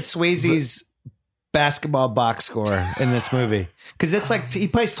this movie. What is Swayze's basketball box score in this movie? Because it's like, he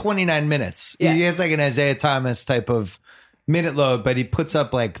plays 29 minutes. Yeah. He has like an Isaiah Thomas type of minute load, but he puts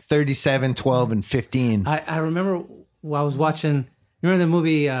up like 37, 12, and 15. I remember while I was watching, remember the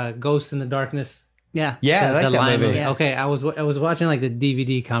movie Ghost in the Darkness? Yeah. Yeah, I like that movie. Yeah. Okay, I was watching like the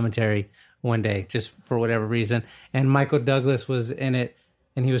DVD commentary one day, just for whatever reason, and Michael Douglas was in it,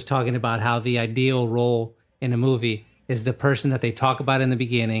 and he was talking about how the ideal role in a movie is the person that they talk about in the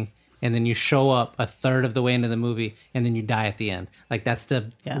beginning, and then you show up a third of the way into the movie, and then you die at the end. Like that's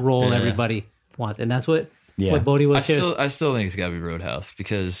the role everybody wants, and that's what Bodie was. I still think it's got to be Roadhouse,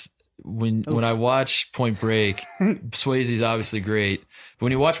 because when I watch Point Break, Swayze's obviously great. But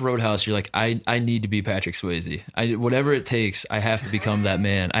when you watch Roadhouse, you're like, I need to be Patrick Swayze. Whatever it takes, I have to become that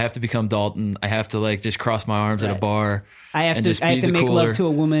man. I have to become Dalton. I have to like just cross my arms at a bar. I have to make love to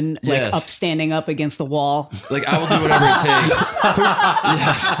a woman like standing up against the wall. Like I will do whatever it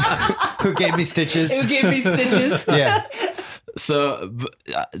takes. Who gave me stitches? Who gave me stitches? Yeah. So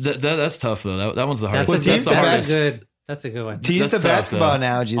that's tough though. That one's the hardest. That's a good one. To use the basketball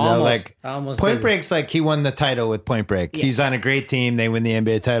analogy, though, Point Break's like he won the title with Point Break. Yeah. He's on a great team. They win the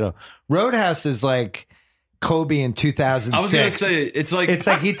NBA title. Roadhouse is like Kobe in 2006. I was going to say, it's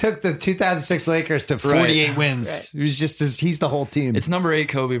like he took the 2006 Lakers to 48 wins. Right. It was just he's the whole team. It's number 8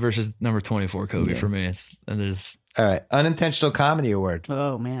 Kobe versus number 24 Kobe for me. All right. Unintentional Comedy Award.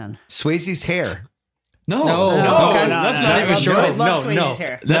 Oh, man. Swayze's hair. No, that's not even short. No.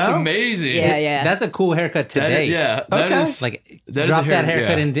 That's amazing. Yeah. That's a cool haircut today. That is like drop that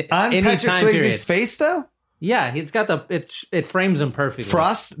haircut in on any Patrick time Swayze's period. face though. Yeah, he's got it frames him perfectly.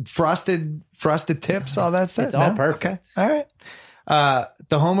 Frosted tips, all that stuff. It's all perfect. Okay. All right.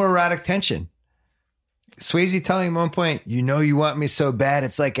 The homoerotic tension. Swayze telling him at one point, you want me so bad,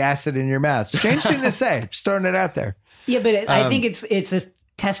 it's like acid in your mouth. Strange thing to say. Just throwing it out there. Yeah, but I think it's a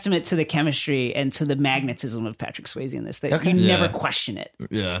testament to the chemistry and to the magnetism of Patrick Swayze in this that you never question it.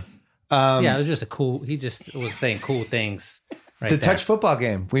 Yeah. It was just he just was saying cool things. The touch football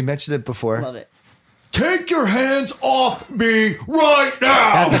game. We mentioned it before. Love it. Take your hands off me right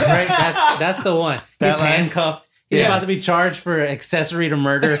now. That's the one. He's handcuffed. He's about to be charged for accessory to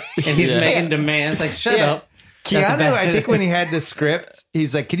murder, and he's making demands. Like, shut up. Keanu, I think when he had the script,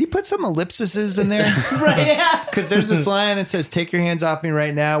 he's like, "Can you put some ellipses in there?" Right? Yeah. Because there's this line that says, "Take your hands off me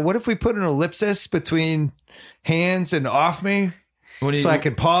right now." What if we put an ellipsis between hands and off me? So I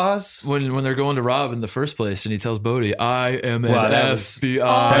could pause when they're going to rob in the first place, and he tells Bodie, "I am an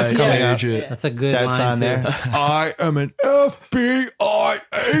FBI that's coming agent." That's a good. That's line on there. I am an FBI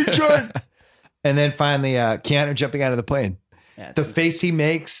agent. And then finally, Keanu jumping out of the plane. Yeah, the face he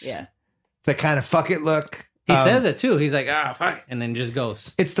makes. Yeah. The kind of fuck it look. He says it too. He's like, fuck it, and then just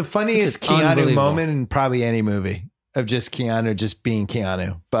goes. It's the funniest Keanu moment in probably any movie of just Keanu just being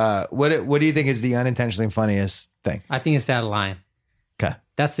Keanu. But what do you think is the unintentionally funniest thing? I think it's that line. Okay.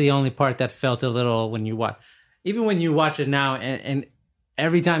 That's the only part that felt a little when you watch. Even when you watch it now, and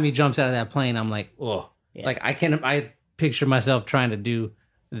every time he jumps out of that plane, I'm like, oh. Yeah. Like, I picture myself trying to do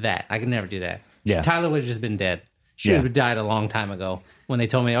that. I can never do that. Yeah. Tyler would have just been dead. She would have died a long time ago when they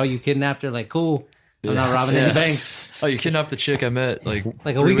told me, oh, you kidnapped her? Like, cool. I'm not robbing any banks. Oh, you kidnapped the chick I met like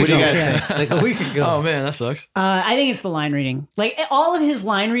a week ago. Like a week ago. Oh man, that sucks. I think it's the line reading. Like all of his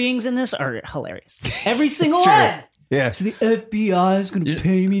line readings in this are hilarious. Every single one. Yeah. So the FBI is going to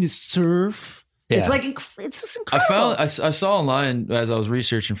pay me to surf. Yeah. It's like it's just incredible. I saw online as I was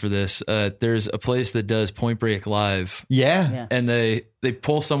researching for this. There's a place that does Point Break live. Yeah. And they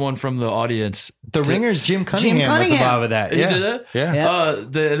pull someone from the audience. The Ringer's Jim Cunningham was involved with that. Yeah. You did that? Yeah.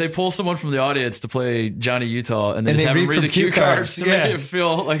 They pull someone from the audience to play Johnny Utah, and they just have him read the cue cards to make it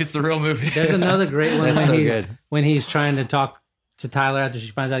feel like it's the real movie. There's another great one good. When he's trying to talk to Tyler after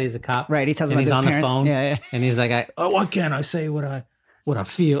she finds out he's a cop. Right. He tells him he's on parents. the phone. Yeah. And he's like, why can't I say what I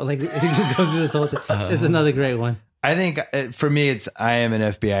feel? Like, he just goes through this whole thing. It's another great one. I think for me, it's I am an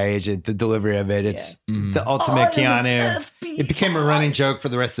FBI agent. The delivery of it, it's the ultimate Keanu. It became a running joke for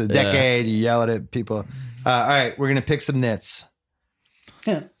the rest of the decade. You yell at people. All right, we're gonna pick some nits.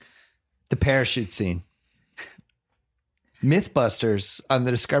 Yeah. The parachute scene. Mythbusters on the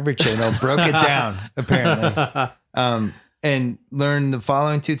Discovery Channel broke it down apparently, and learned the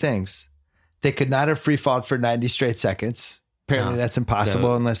following two things: they could not have free falled for 90 straight seconds. Apparently, that's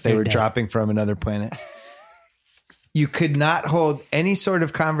impossible unless they were dropping from another planet. You could not hold any sort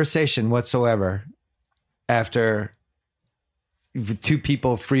of conversation whatsoever after two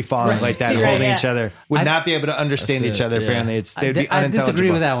people free falling like that, holding each other, would not be able to understand each other. Apparently, they'd be unintelligible. I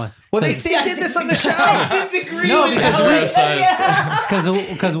disagree with that one. Well, they did this on the show.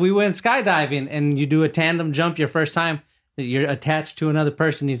 Because we went skydiving and you do a tandem jump your first time. You're attached to another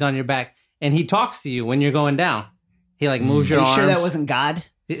person. He's on your back, and he talks to you when you're going down. He like moves your arms. Sure that wasn't God?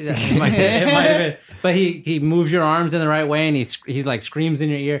 It might have been. But he moves your arms in the right way, and he's like screams in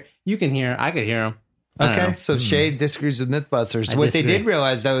your ear. You can hear. I could hear him. Okay, so Shea disagrees with Mythbusters. What they did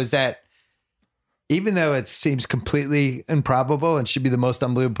realize, though, is that even though it seems completely improbable and should be the most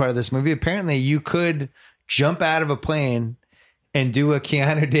unbelievable part of this movie, apparently you could jump out of a plane and do what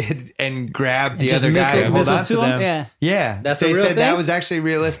Keanu did and grab the other guy and hold on to them. Yeah. That's they a real said thing? that was actually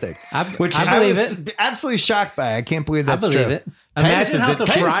realistic. Which I was absolutely shocked by. I can't believe that's true. It. Titus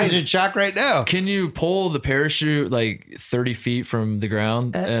is in shock right now. Can you pull the parachute like 30 feet from the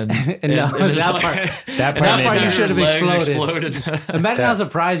ground? That part you should have exploded. Imagine how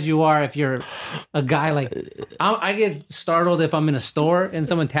surprised you are if you're a guy like... I get startled if I'm in a store and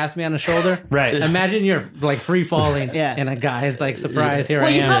someone taps me on the shoulder. Right. Imagine you're like free falling and a guy is like, surprised, here I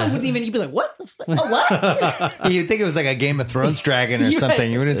am. Well, you probably wouldn't even... You'd be like, what the fuck? Oh, what? You'd think it was like a Game of Thrones dragon or something.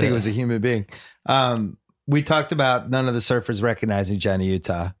 You wouldn't think it was a human being. we talked about none of the surfers recognizing Johnny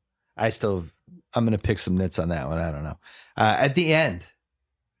Utah. I'm going to pick some nits on that one. I don't know. At the end,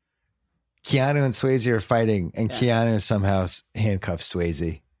 Keanu and Swayze are fighting, and Keanu somehow handcuffs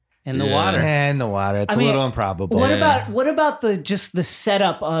Swayze. In the water. And the water. It's a little improbable. What about the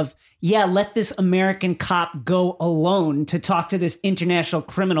setup of, let this American cop go alone to talk to this international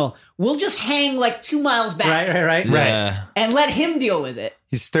criminal. We'll just hang like 2 miles back. Right. Yeah. And let him deal with it.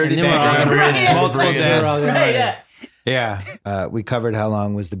 He's 30 And then back we're all robbers, gonna multiple bring it deaths. Right, yeah. Yeah. We covered how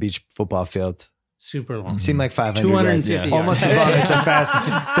long was the beach football field. Super long. Seemed like 500 250 yards. yards. Almost as long as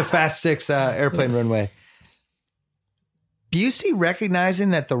the Fast 6 airplane runway. Busey recognizing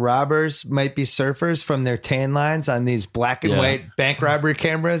that the robbers might be surfers from their tan lines on these black and white bank robbery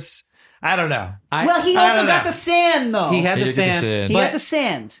cameras. I don't know. Well, he also got the sand, though. He had He the did get the sand. sand. He But got the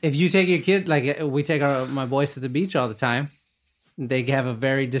sand. if you take your kid, like we take my boys to the beach all the time, they have a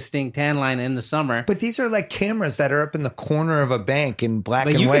very distinct tan line in the summer. But these are like cameras that are up in the corner of a bank in black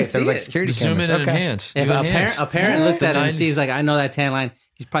But and you can white. They're see like it. security Zoom cameras. in and enhance. If You a enhance. parent looks at it and 90. sees, like, I know that tan line,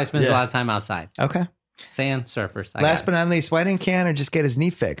 he probably spends a Yeah. lot of time outside. Okay. Sand surfers. Last but not least, why didn't Keanu just get his knee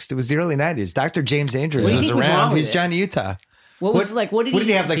fixed? It was the early 90s. Dr. James Andrews What do you was think was wrong around. with He's it? Johnny Utah. What did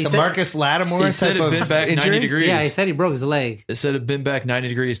he have? Like he the said- Marcus Lattimore He said type it of bent back 90 injury? degrees. Yeah, he said he broke his leg. It said it bent back 90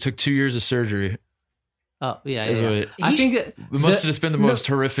 degrees. Took 2 years of surgery. Oh, yeah. That's what it- I think It must have just been the most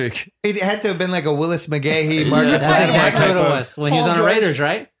horrific. It had to have been like a Willis McGahee, Marcus that's Lattimore exactly type what it of. was when he was Paul on the George. Raiders,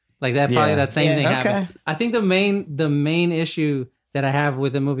 right? Like that, probably Yeah. that same thing Okay. happened. I think the main issue that I have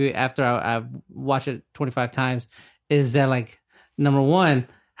with the movie after I've watched it 25 times is that, like, number one,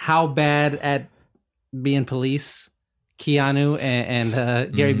 how bad at being police Keanu and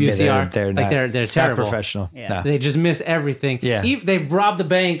Gary Busey are. They're like not, they're terrible. Not professional. Yeah. No. They just miss everything. Yeah. They've robbed the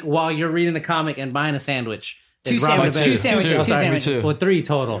bank while you're reading a comic and buying a sandwich. Two They've robbed the bank. sandwiches, Oh, two sorry, sandwiches. Well, 3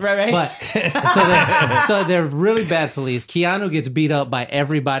 total. Right. But so they're really bad police. Keanu gets beat up by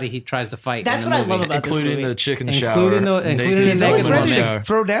everybody he tries to fight. That's in the what I movie. love about this Including movie. the chick in the Including shower. the- including naked. the He's always naked ready woman. to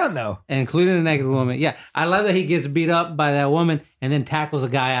throw down, though. Including a naked woman. Yeah. I love that he gets beat up by that woman and then tackles a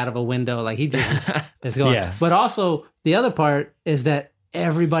guy out of a window. Like he just is going. Yeah. But also the other part is that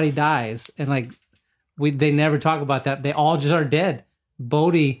everybody dies. And like they never talk about that. They all just are dead.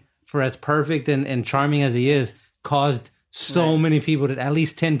 Bodhi, for as perfect and charming as he is, caused so many people that at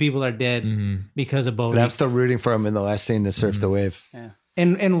least 10 people are dead because of Bodhi. But I'm still rooting for him in the last scene to surf the wave.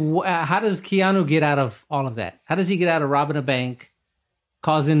 And how does Keanu get out of all of that? How does he get out of robbing a bank,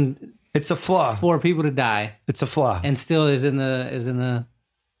 causing It's a flaw. 4 people to die, It's a flaw. and still is in the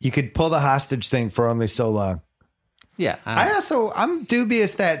You could pull the hostage thing for only so long. yeah? I'm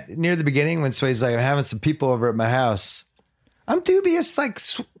dubious that near the beginning when Sway's like, I'm having some people over at my house. I'm dubious, like,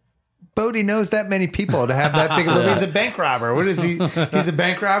 Bodhi knows that many people to have that big of a... He's a bank robber. What is he? He's a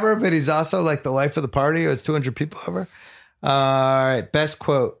bank robber, but he's also like the life of the party who has 200 people over. All right, best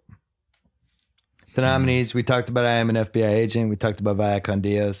quote. The nominees, we talked about I am an FBI agent. We talked about Via con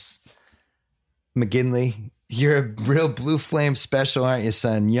Dios. McGinley, you're a real blue flame special, aren't you,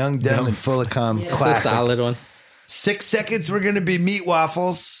 son? Young, dumb, and full of cum. Classic. solid one. 6 seconds, we're going to be meat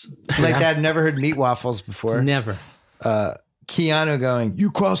waffles. Like that, never heard meat waffles before. Never. Keanu going, you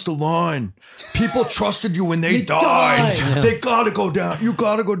crossed the line. People trusted you when they died. Yeah. They got to go down. You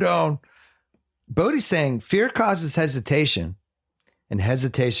got to go down. Bodhi saying, fear causes hesitation, and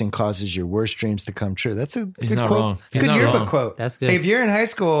hesitation causes your worst dreams to come true. That's a good not quote. wrong. He's Good not yearbook wrong. quote. That's good. Hey, if you're in high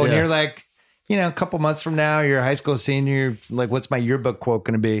school and Yeah. you're like, a couple months from now, you're a high school senior, like, what's my yearbook quote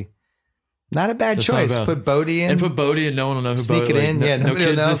going to be? Not a bad That's not choice. bad. Put Bodhi in. And put Bodhi and no one will know who Sneak Bodhi it in. No, Yeah, no nobody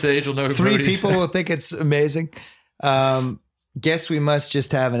will kids know. this age will know who 3 Bodhi is. people will think it's amazing. Guess we must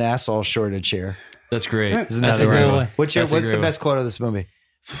just have an asshole shortage here. That's great. Isn't That's that a the good right one. one? What's That's a the great one. best quote of this movie?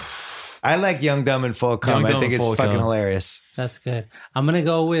 I like Young, Dumb, and Full of Cum. Young, I Dumb, think and it's Full of fucking Cum. hilarious. That's good. I'm gonna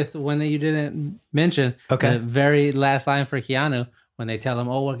go with one that you didn't mention. Okay. The very last line for Keanu when they tell him,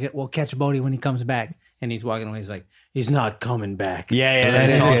 "Oh, we'll catch Bodhi when he comes back," and he's walking away. He's like, "He's not coming back." Yeah, that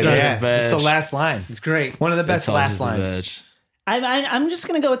is It's good. also Yeah. the It's the badge. last line. It's great. One of the best That's last always the lines. badge. I'm just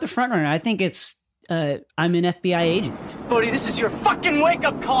gonna go with the front runner. I think it's I'm an FBI agent. Bodhi, this is your fucking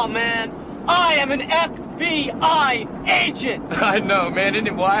wake-up call, man. I am an FBI agent. I know, man. Isn't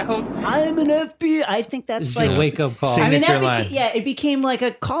it wild? I'm an FBI. I think that's It's like your wake up call. Sing- I mean, signature that line. it became like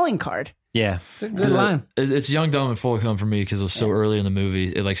a calling card. Yeah. It's a good line. It's Young, Dumb, and Full of Cum for me because it was so early in the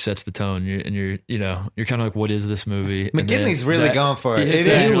movie. It like sets the tone. You're kind of like, what is this movie? And then McGinley's really that- going for it. He It hits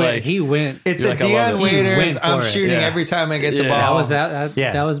that, is. you're He went. It's You're a like, I love Dion it. He Waiters. went for I'm it. shooting Yeah. every time I get the Yeah. ball. That was that.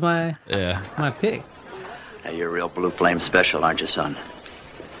 Yeah. That was my Yeah. pick. Now, you're a real blue flame special, aren't you, son?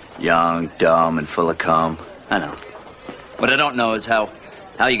 Young, dumb, and full of cum. I know. What I don't know is how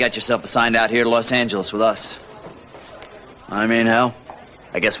How you got yourself assigned out here to Los Angeles with us? I mean, hell,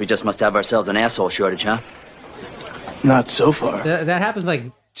 I guess we just must have ourselves an asshole shortage, huh? Not so far. That happens like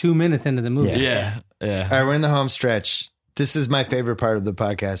 2 minutes into the movie. Yeah. All right, we're in the home stretch. This is my favorite part of the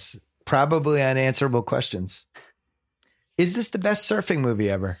podcast. Probably unanswerable questions. Is this the best surfing movie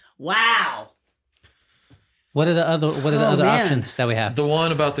ever? Wow. What are the other man. options that we have? The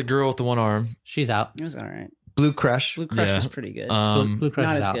one about the girl with the one arm. She's out. It was all right. Blue Crush. Blue Crush Yeah. was pretty good. Blue Crush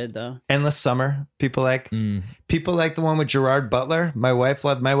Not is as out. good though. Endless Summer. People like the one with Gerard Butler. My wife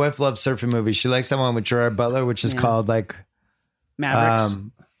loves surfing movies. She likes that one with Gerard Butler, which is called like Mavericks.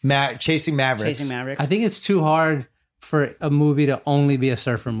 Chasing Mavericks. Chasing Mavericks. I think it's too hard for a movie to only be a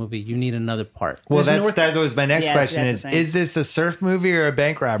surfer movie. You need another part. Well, There's that was my next Yeah, question that's the thing. is this a surf movie or a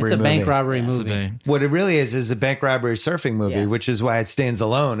bank robbery It's a movie? bank robbery It's a movie. bang. What it really is a bank robbery surfing movie, Yeah. which is why it stands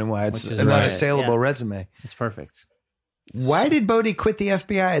alone and why it's Which is an right. unassailable Yeah. resume. It's perfect. Why did Bodie quit the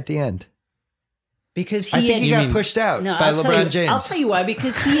FBI at the end? because I think he You got mean- pushed out No, by I'll tell LeBron you, James. I'll tell you why.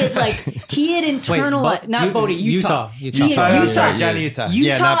 Because he had internalized, Bo- Bodie, Utah. Utah. He Oh, had- I'm Utah. sorry, Johnny Utah. Utah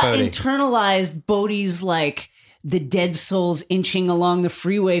Yeah, not Bodie. internalized Bodie's like the dead souls inching along the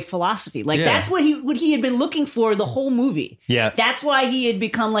freeway philosophy. Like Yeah. that's what he had been looking for the whole movie. Yeah. That's why he had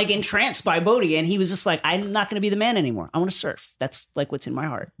become like entranced by Bodie, and he was just like, I'm not going to be the man anymore. I want to surf. That's like what's in my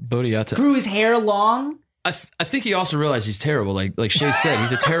heart. Bodie out to. Grew his hair long. I think he also realized he's terrible. Like Shea said,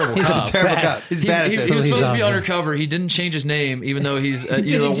 he's a terrible He's cop. a terrible bad. cop. He's He's- bad at he, this. he was supposed to be He's awful. undercover. He didn't change his name, even though he's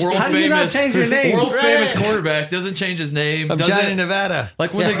world How do you not famous, change your name? world Right. famous quarterback. Doesn't change his name. I'm doesn't, Johnny Nevada.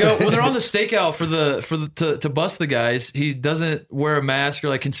 Like when they're on the stakeout to bust the guys, he doesn't wear a mask or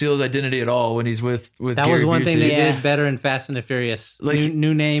like conceal his identity at all when he's with That Gary was one thing Busey. they Yeah. did better in Fast and the Furious. Like-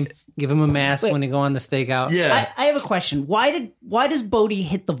 new name. Give him a mask Wait. when they go on the stakeout. Yeah, I have a question. Why does Bodie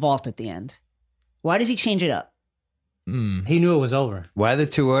hit the vault at the end? Why does he change it up? He knew it was over. Why the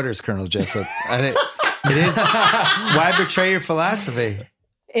two orders, Colonel Jessup? It is. Why betray your philosophy?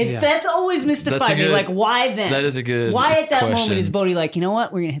 That's always That's mystified a me. good- Like, why then? that is a good Why at that question. moment is Bodie like, you know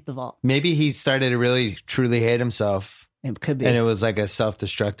what? We're gonna hit the vault. Maybe he started to really truly hate himself, It could be. and it was like a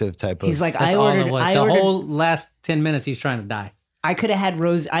self-destructive type of. He's like, That's I all ordered. it was. I The ordered. whole last 10 minutes, he's trying to die. I could have had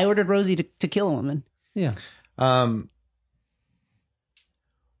Rose. I ordered Rosie to kill a woman. Yeah.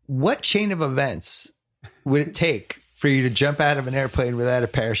 What chain of events would it take for you to jump out of an airplane without a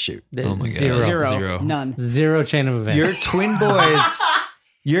parachute? Oh my God. Zero. None. Zero chain of events.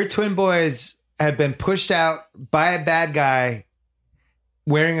 Your twin boys have been pushed out by a bad guy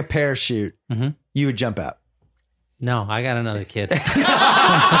wearing a parachute. Mhm. You would jump out. No, I got another kid.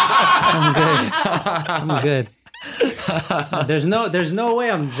 I'm good. There's no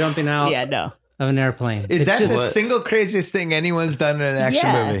way I'm jumping out Yeah. No. of an airplane. Is It's that just- the single craziest thing anyone's done in an action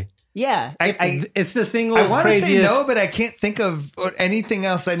Yeah. movie? Yeah. It's the single I want to say craziest. no, but I can't think of anything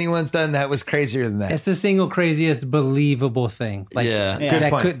else anyone's done that was crazier than that. It's the single craziest believable thing. Like Yeah.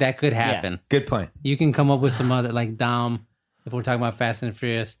 Good point. that could happen. Good point. You can come up with some other like Dom. If we're talking about Fast and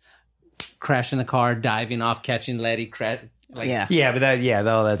Furious, crashing the car, diving off, catching Letty. Yeah. Yeah, but that's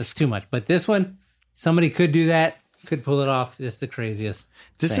that's too much. But this one, somebody could do that. Could pull it off. It's the craziest.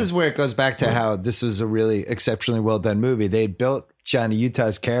 this is where it goes back to how this was a really exceptionally well done movie. They had built Johnny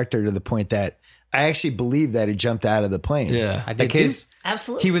Utah's character to the point that I actually believe that he jumped out of the plane. Yeah. I did Like his,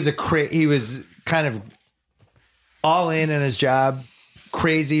 Absolutely. he was he was kind of all in his job,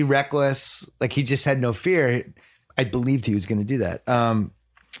 crazy, reckless. Like he just had no fear. I believed he was going to do that.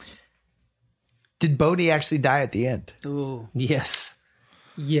 Did Bodie actually die at the end? Ooh. Yes.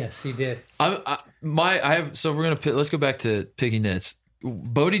 Yes, he did. So we're gonna let's go back to Piggy Nits.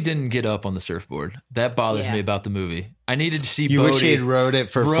 Bodie didn't get up on the surfboard. That bothers Yeah. me about the movie. I needed to see You Bodie wish he had rode it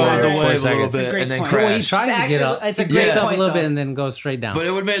for rode the wave a little seconds. bit great and then point. Well, he crashed. tried to get up. It's a He great gets up point, a little bit though. and then goes straight down. But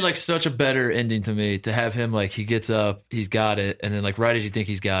it would have made like such a better ending to me to have him like he gets up, he's got it, and then like right as you think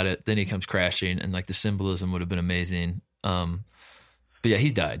he's got it, then he comes crashing, and like the symbolism would have been amazing. But yeah,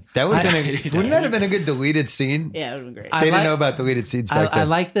 he died. That would have He been died. wouldn't that have been a good deleted scene? Yeah, it would have been great. They didn't know about deleted scenes back I then.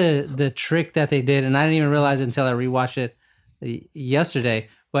 like the trick that they did, and I didn't even realize it until I rewatched it yesterday.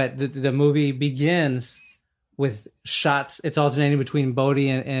 But the movie begins with shots. It's alternating between Bodie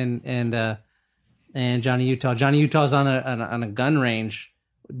and Johnny Utah. Johnny Utah's on a gun range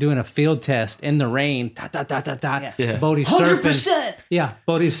doing a field test in the rain. Dot, dot, dot, dot, dot. Yeah. Bodie's surfing. 100%. Yeah,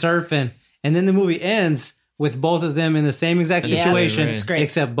 Bodie's surfing, and then the movie ends with both of them in the same exact In the same situation. rain. It's great.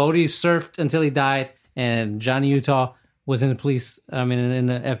 Except Bodie surfed until he died, and Johnny Utah was in the police. In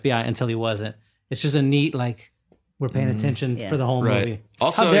the FBI until he wasn't. It's just a neat we're paying attention Yeah. for the whole Right. movie.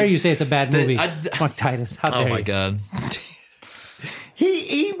 Also, how dare you say it's a bad movie, I- Mark Titus? How dare Oh my you? god.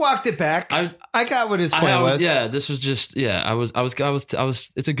 He walked it back. I got what his point was. Yeah, this was just I was.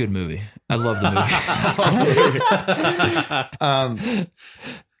 It's a good movie. I love the movie.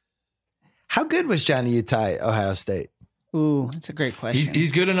 How good was Johnny Utah at Ohio State? Ooh, that's a great question.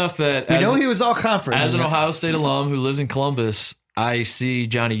 He's good enough that we know he was all conference. As an Ohio State alum who lives in Columbus, I see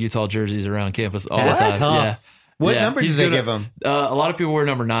Johnny Utah jerseys around campus all the time. Tough. Yeah. What number did they give him? A lot of people wear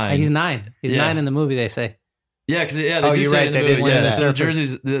number 9. He's 9. He's 9 in the movie, they say. Yeah, because they do you're say right. in the They movie. did say that. The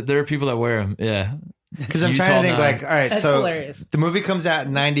jerseys, there are people that wear them. Yeah. Because I'm trying to think, like, all right, That's so hilarious. the movie comes out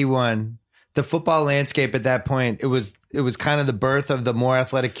in 91. The football landscape at that point, it was kind of the birth of the more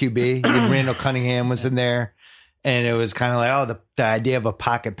athletic QB. Randall Cunningham was in there. And it was kind of like, the idea of a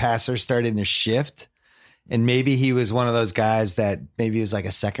pocket passer starting to shift. And maybe he was one of those guys that maybe he was like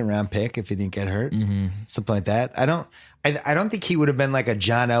a second round pick if he didn't get hurt, something like that. I don't think he would have been like a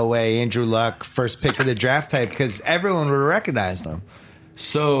John Elway, Andrew Luck, first pick of the draft type because everyone would have recognized him.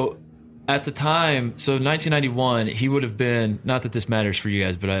 So at the time, 1991, he would have been, not that this matters for you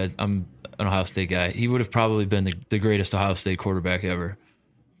guys, but I'm an Ohio State guy. He would have probably been the greatest Ohio State quarterback ever.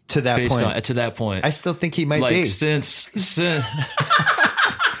 To that point. I still think he might be. Since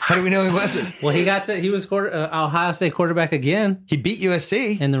How do we know he wasn't? Well, he was Ohio State quarterback again. He beat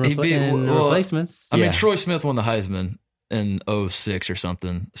USC in the replacements. I mean, Troy Smith won the Heisman in 06 or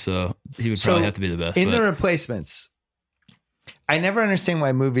something, so he would probably have to be the best. In the replacements, I never understand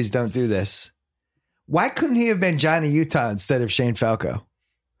why movies don't do this. Why couldn't he have been Johnny Utah instead of Shane Falco?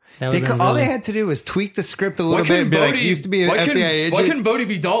 All they had to do was tweak the script a little bit and be like, he used to be an FBI agent. Why couldn't Bodie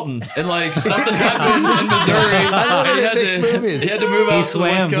be Dalton? And like something happened in Missouri. I love it in mixed movies. He had to move out to the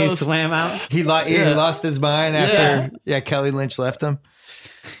West Coast. He swam out. He lost his mind after Kelly Lynch left him.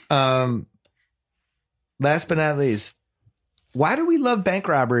 Last but not least, why do we love bank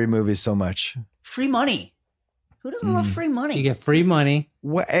robbery movies so much? Free money. Who doesn't love free money? You get free money.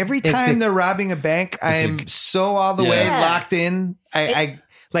 Every time they're robbing a bank, I am so all the way locked in. I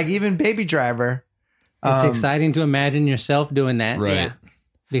like even Baby Driver. It's exciting to imagine yourself doing that. Right. Yeah.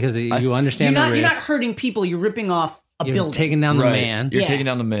 Because you understand the risk. You're not hurting people. You're ripping off a building. Taking down the man. You're taking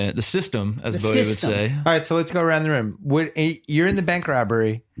down the man. The system, as Bodie would say. All right, so let's go around the room. You're in the bank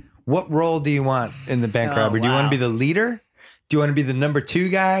robbery. What role do you want in the bank robbery? Do you want to be the leader? Do you want to be the number 2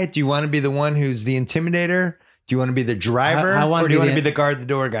 guy? Do you want to be the one who's the intimidator? Do you want to be the driver? Or do you want to be the guard the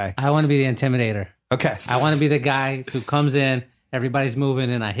door guy? I want to be the intimidator. Okay. I want to be the guy who comes in, everybody's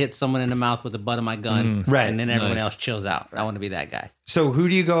moving, and I hit someone in the mouth with the butt of my gun. Right. And then everyone else chills out. I want to be that guy. So who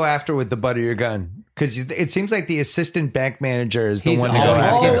do you go after with the butt of your gun? Because it seems like the assistant bank manager is the one to go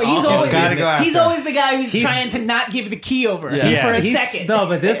after. He's always the guy who's trying to not give the key over for a second. No,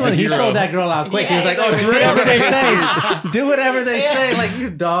 but this one, he sold that girl out quick. He was like, do whatever they say. Do whatever they say. Like, you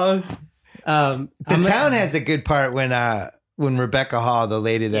dog. The town has a good part when Rebecca Hall, the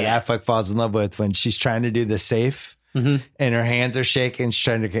lady that Affleck falls in love with, when she's trying to do the safe and her hands are shaking, she's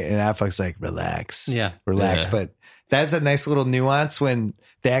trying to get, and Affleck's like, relax. Relax. Yeah. But that's a nice little nuance when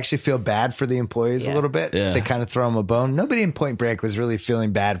they actually feel bad for the employees a little bit. Yeah. They kind of throw them a bone. Nobody in Point Break was really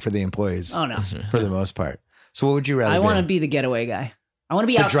feeling bad for the employees. Oh, no. For the most part. So what would you rather I want to be the getaway guy. I want to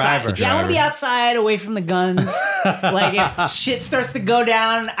be the outside. Driver. Yeah, I want to be outside, away from the guns. Like if shit starts to go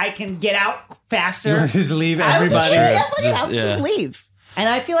down, I can get out faster. You just leave everybody. Just leave. And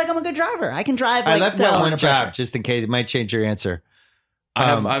I feel like I'm a good driver. I can drive. I left out one job just in case it might change your answer.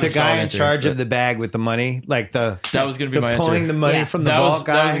 The guy in charge of the bag with the money, like that was going to be my answer. Pulling the money from the vault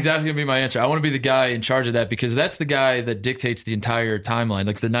guy. That was exactly going to be my answer. I want to be the guy in charge of that because that's the guy that dictates the entire timeline,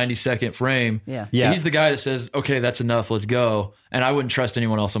 like the 90-second frame. Yeah. He's the guy that says, "Okay, that's enough. Let's go." And I wouldn't trust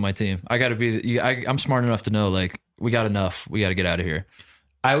anyone else on my team. I got to be. I'm smart enough to know, like, we got enough. We got to get out of here.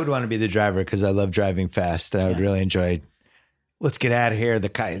 I would want to be the driver because I love driving fast, and I would really enjoy. Let's get out of here.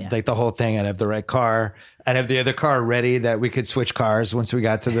 Like the whole thing. I'd have the right car. I'd have the other car ready that we could switch cars once we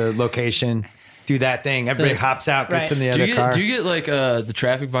got to the location. Do that thing. Everybody hops out, gets in the other car. Do you get like the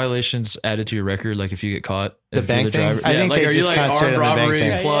traffic violations added to your record? Like if you get caught, the bank thing. I think like, they just concentrate armed on the robbery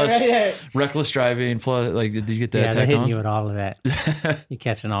bank thing. plus reckless driving plus like did you get that? Yeah, they're hitting you with all of that. You're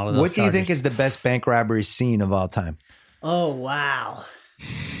catching all of those. What do you think is the best bank robbery scene of all time? Oh wow!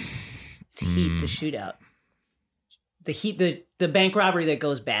 It's Heat, the shootout. The Heat, the bank robbery that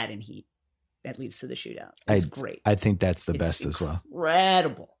goes bad in Heat. That leads to the shootout. It's great. I think that's the best as well.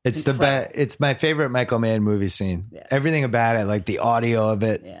 Incredible. It's the best. It's my favorite Michael Mann movie scene. Yeah. Everything about it, like the audio of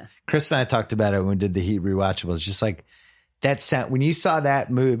it. Yeah. Chris and I talked about it when we did the Heat rewatchables. Just like that sound. When you saw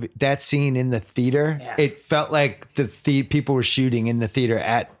that movie, that scene in the theater, it felt like the people were shooting in the theater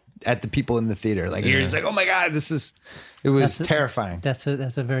at the people in the theater. Like you're just like, oh my god, it was terrifying. That's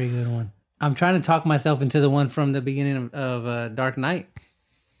a very good one. I'm trying to talk myself into the one from the beginning of Dark Knight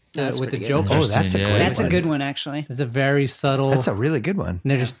with the pretty good. Joker. Oh, that's a great That's one. a good one, actually. It's a very subtle. That's a really good one.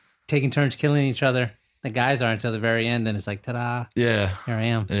 And they're just taking turns killing each other. The guys are until the very end, and it's like, ta-da! Yeah. Here I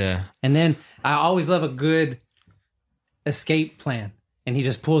am. Yeah. And then I always love a good escape plan, and he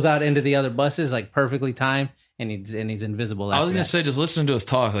just pulls out into the other buses like perfectly timed, and he's invisible. I was after gonna that. say, just listening to us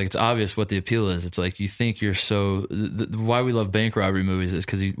talk, like it's obvious what the appeal is. It's like you think you're so. Why we love bank robbery movies is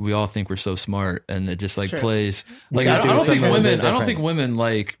because we all think we're so smart, and it just like plays. Like I don't think women. I don't think women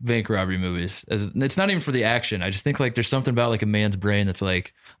like bank robbery movies. It's not even for the action. I just think like there's something about like a man's brain that's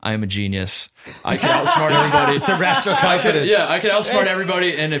like, I am a genius. I can outsmart everybody. It's irrational confidence. I can outsmart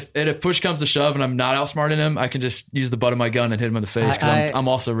everybody, and if push comes to shove and I'm not outsmarting him, I can just use the butt of my gun and hit him in the face because I'm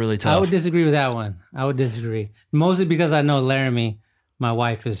also really tough. I would disagree with that one. I would disagree. Mostly because I know Laramie, my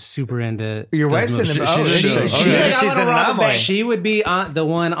wife, is super into Your those wife's in movies. the she's an anomaly. She would be the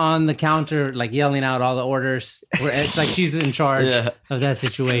one on the counter, like yelling out all the orders. Where it's like she's in charge of that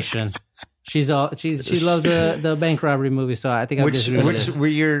situation. She loves the bank robbery movie, so I think I would disagree with it. Were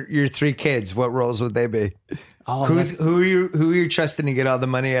your three kids? What roles would they be? Oh, who are you trusting to get all the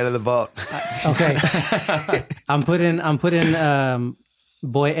money out of the vault? Okay, I'm putting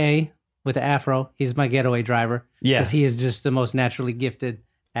boy A with the afro. He's my getaway driver. Yeah, because he is just the most naturally gifted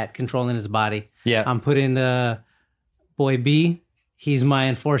at controlling his body. Yeah, I'm putting the boy B. He's my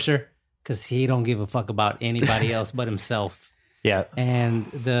enforcer because he don't give a fuck about anybody else but himself. Yeah, and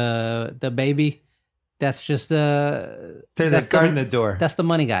the baby, that's just they're guarding the door. That's the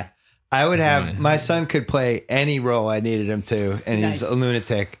money guy. I would have my son could play any role I needed him to, and he's a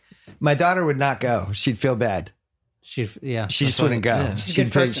lunatic. My daughter would not go; she'd feel bad. She just wouldn't go. Yeah.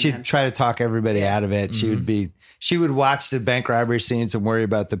 She'd try to talk everybody out of it. Mm-hmm. She would watch the bank robbery scenes and worry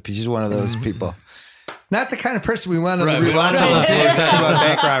about she's one of those people. Not the kind of person we want on the rewatch about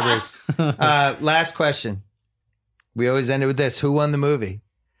bank robberies. Last question. We always end it with this. Who won the movie?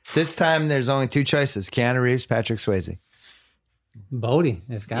 This time there's only two choices. Keanu Reeves, Patrick Swayze. Bodie.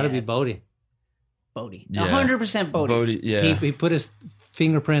 It's got to be Bodie. Bodie. 100% Bodie. Bodie, yeah. He put his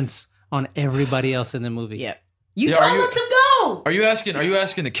fingerprints on everybody else in the movie. Yeah. You told him to go! Are you asking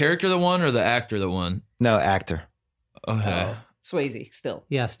the character that won or the actor that won? No, actor. Okay. Swayze, still.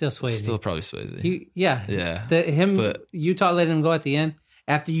 Yeah, still Swayze. Still probably Swayze. Utah let him go at the end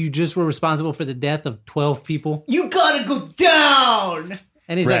after you just were responsible for the death of 12 people. You gotta go down!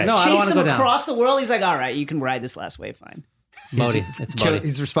 And he's like, no, I don't want to go down. Across the world, he's like, all right, you can ride this last wave, fine. Bodie. It's Bodie.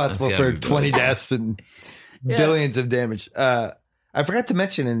 He's responsible for 20 deaths and billions of damage. I forgot to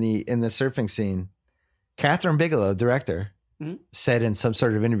mention in the surfing scene, Catherine Bigelow, director, said in some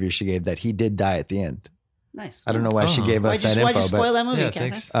sort of interview she gave that he did die at the end. Nice. I don't know why she gave us that info. Why'd you spoil that movie,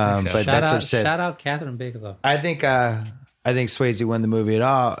 Catherine? But that's what she said. Shout out Catherine Bigelow. I think Swayze won the movie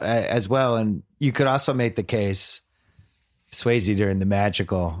as well, and you could also make the case Swayze during the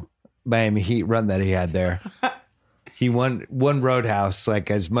magical Miami Heat run that he had there. He won Roadhouse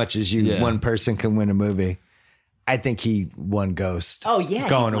like as much as one person can win a movie. I think he won Ghost. Oh yeah,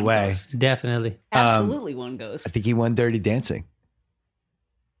 going away. Ghost. Definitely, absolutely won Ghost. I think he won Dirty Dancing.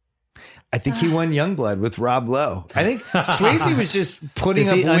 I think he won Youngblood with Rob Lowe. I think Swayze was just putting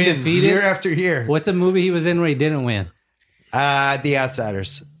up wins year after year. What's a movie he was in where he didn't win? The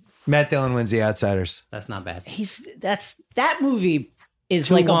Outsiders. Matt Dillon wins The Outsiders. That's not bad. That movie is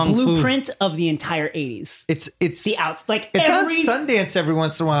like a blueprint of the entire 80s. It's the outs like it's on Sundance every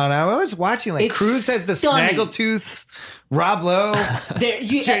once in a while. Now I was watching like Cruise has the snaggletooth, Rob Lowe,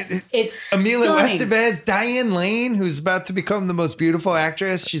 it's Amelia stunning. Estevez, Diane Lane, who's about to become the most beautiful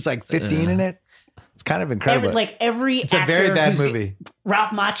actress. She's like 15 in it. It's kind of incredible. It's a very bad movie.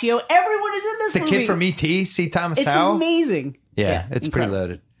 Ralph Macchio, everyone is in this movie. The kid from E.T., C. Thomas Howell. It's amazing. Yeah, it's pretty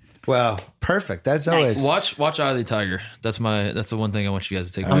loaded. Well, perfect. As always. Watch Eye of the Tiger. That's the one thing I want you guys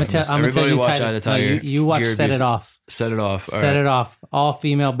to take. Everybody watch Eye of the Tiger. You watch Set It Off. Set It Off. Set It Off. All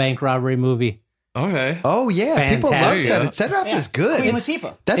female bank robbery movie. Okay. Oh yeah, Fantastic. People love Set It. Set It Off is good. Queen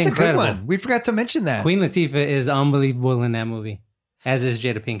Latifah. That's incredible. a good one. We forgot to mention that. Queen Latifah is unbelievable in that movie, as is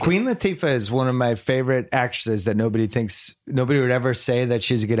Jada Pinkett. Queen Latifah is one of my favorite actresses that nobody would ever say that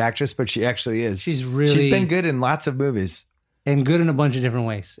she's a good actress, but she actually is. She's been good in lots of movies. And good in a bunch of different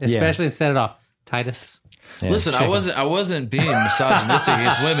ways, especially in Set It Off. Titus. Yeah. Listen, I wasn't being misogynistic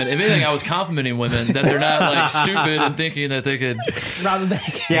against women. If anything, I was complimenting women that they're not like stupid and thinking that they could rob a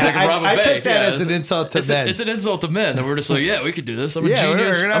bank. Yeah, I took that as an insult to men. It's an insult to men that we're just like, yeah, we could do this. I'm a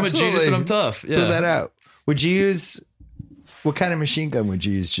genius. I'm a genius and I'm tough. Yeah. Pull that out. Would you use what kind of machine gun would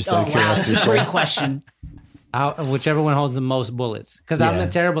you use? Just out of That's curiosity. a great question. Whichever one holds the most bullets, because I'm a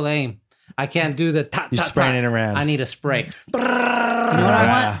terrible aim. I can't do the ta. You're spraying it around. I need a spray. You know what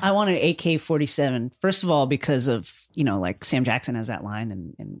I want? I want an AK-47. First of all, because of, like Sam Jackson has that line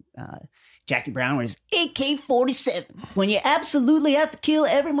and Jackie Brown where he's AK-47. When you absolutely have to kill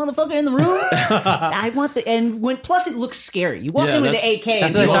every motherfucker in the room, I want plus it looks scary. You walk in with the AK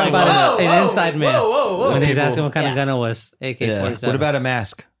That's and what you're I talk like, about in Inside Man. Whoa. When he's asking what kind of gun it was, AK-47. What about a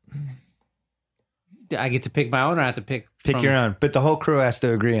mask? I get to pick my own, or I have to pick your own, but the whole crew has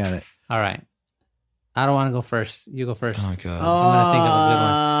to agree on it. All right. I don't want to go first. You go first. Oh my God. I'm going to think of a good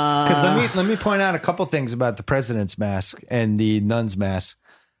one. Because let me point out a couple things about the president's mask and the nun's mask.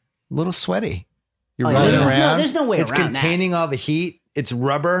 A little sweaty. You're running around. There's no way it's around containing all the heat. It's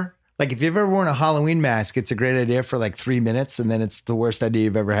rubber. Like if you've ever worn a Halloween mask, it's a great idea for like 3 minutes, and then it's the worst idea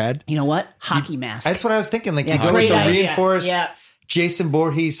you've ever had. You know what? Hockey mask. That's what I was thinking. Like you go with the reinforced Jason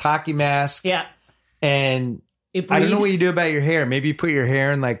Voorhees hockey mask. Yeah. And I don't know what you do about your hair. Maybe you put your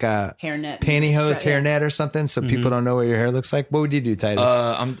hair in like a hairnet, pantyhose hairnet or something, so people don't know what your hair looks like. What would you do, Titus?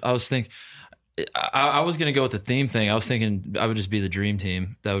 I was thinking, I was gonna go with the theme thing. I was thinking I would just be the dream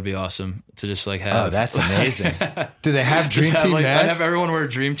team. That would be awesome to just like have. Oh, that's amazing. Do they have dream team masks? I'd have everyone wear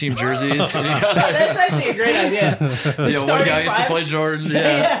dream team jerseys. That's actually a great idea. One guy used to play Jordan.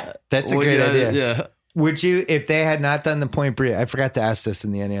 Yeah. That's a great idea. Yeah. Would you, if they had not done the Point Break, I forgot to ask this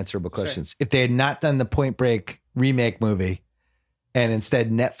in the unanswerable questions. If they had not done the Point Break remake movie and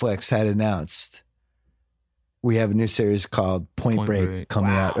instead Netflix had announced, we have a new series called Point Break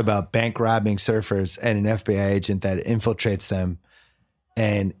coming out about bank robbing surfers and an FBI agent that infiltrates them.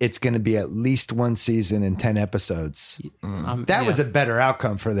 And it's going to be at least one season and 10 episodes. That was a better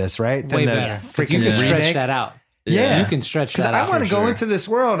outcome for this, right? Way better. Freaking you can stretch that out. Yeah. You can stretch that out. Because I want to go into this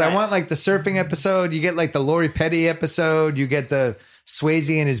world. Right. I want like the surfing episode. You get like the Lori Petty episode. You get the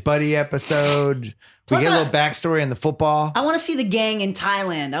Swayze and his buddy episode. We get a little backstory on the football. I want to see the gang in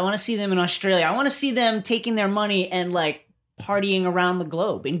Thailand. I want to see them in Australia. I want to see them taking their money and like partying around the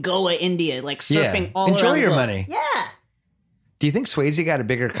globe in Goa, India, like surfing all around the globe. Enjoy your money. Yeah. Do you think Swayze got a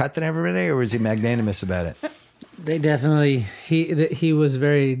bigger cut than everybody, or was he magnanimous about it? They definitely, he was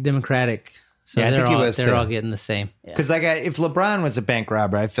very democratic. So yeah, I think he was. They're all getting the same. Because like, if LeBron was a bank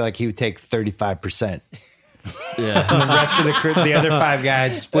robber, I feel like he would take 35%. Yeah, and the rest of the other 5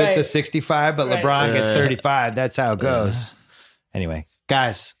 guys split the 65, but LeBron gets 35. That's how it goes. Anyway,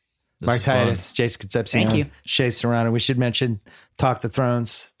 guys, Mark Titus, Jason Concepcion, thank you. Shea Serrano. We should mention Talk the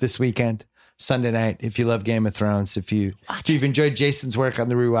Thrones this weekend, Sunday night. If you love Game of Thrones, if you've enjoyed Jason's work on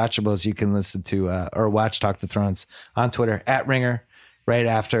the rewatchables, you can listen to or watch Talk the Thrones on Twitter @Ringer. Right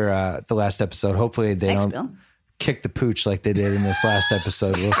after the last episode. Hopefully they don't kick the pooch like they did in this last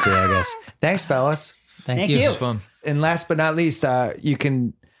episode. We'll see, I guess. Thanks, fellas. Thank you. This was fun. And last but not least, you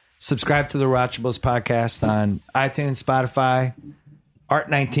can subscribe to the Watchables podcast on iTunes, Spotify,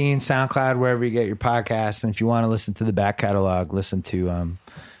 Art19, SoundCloud, wherever you get your podcasts. And if you want to listen to the back catalog, listen to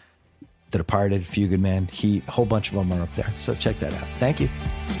The Departed, Few Good Men. A whole bunch of them are up there. So check that out. Thank you.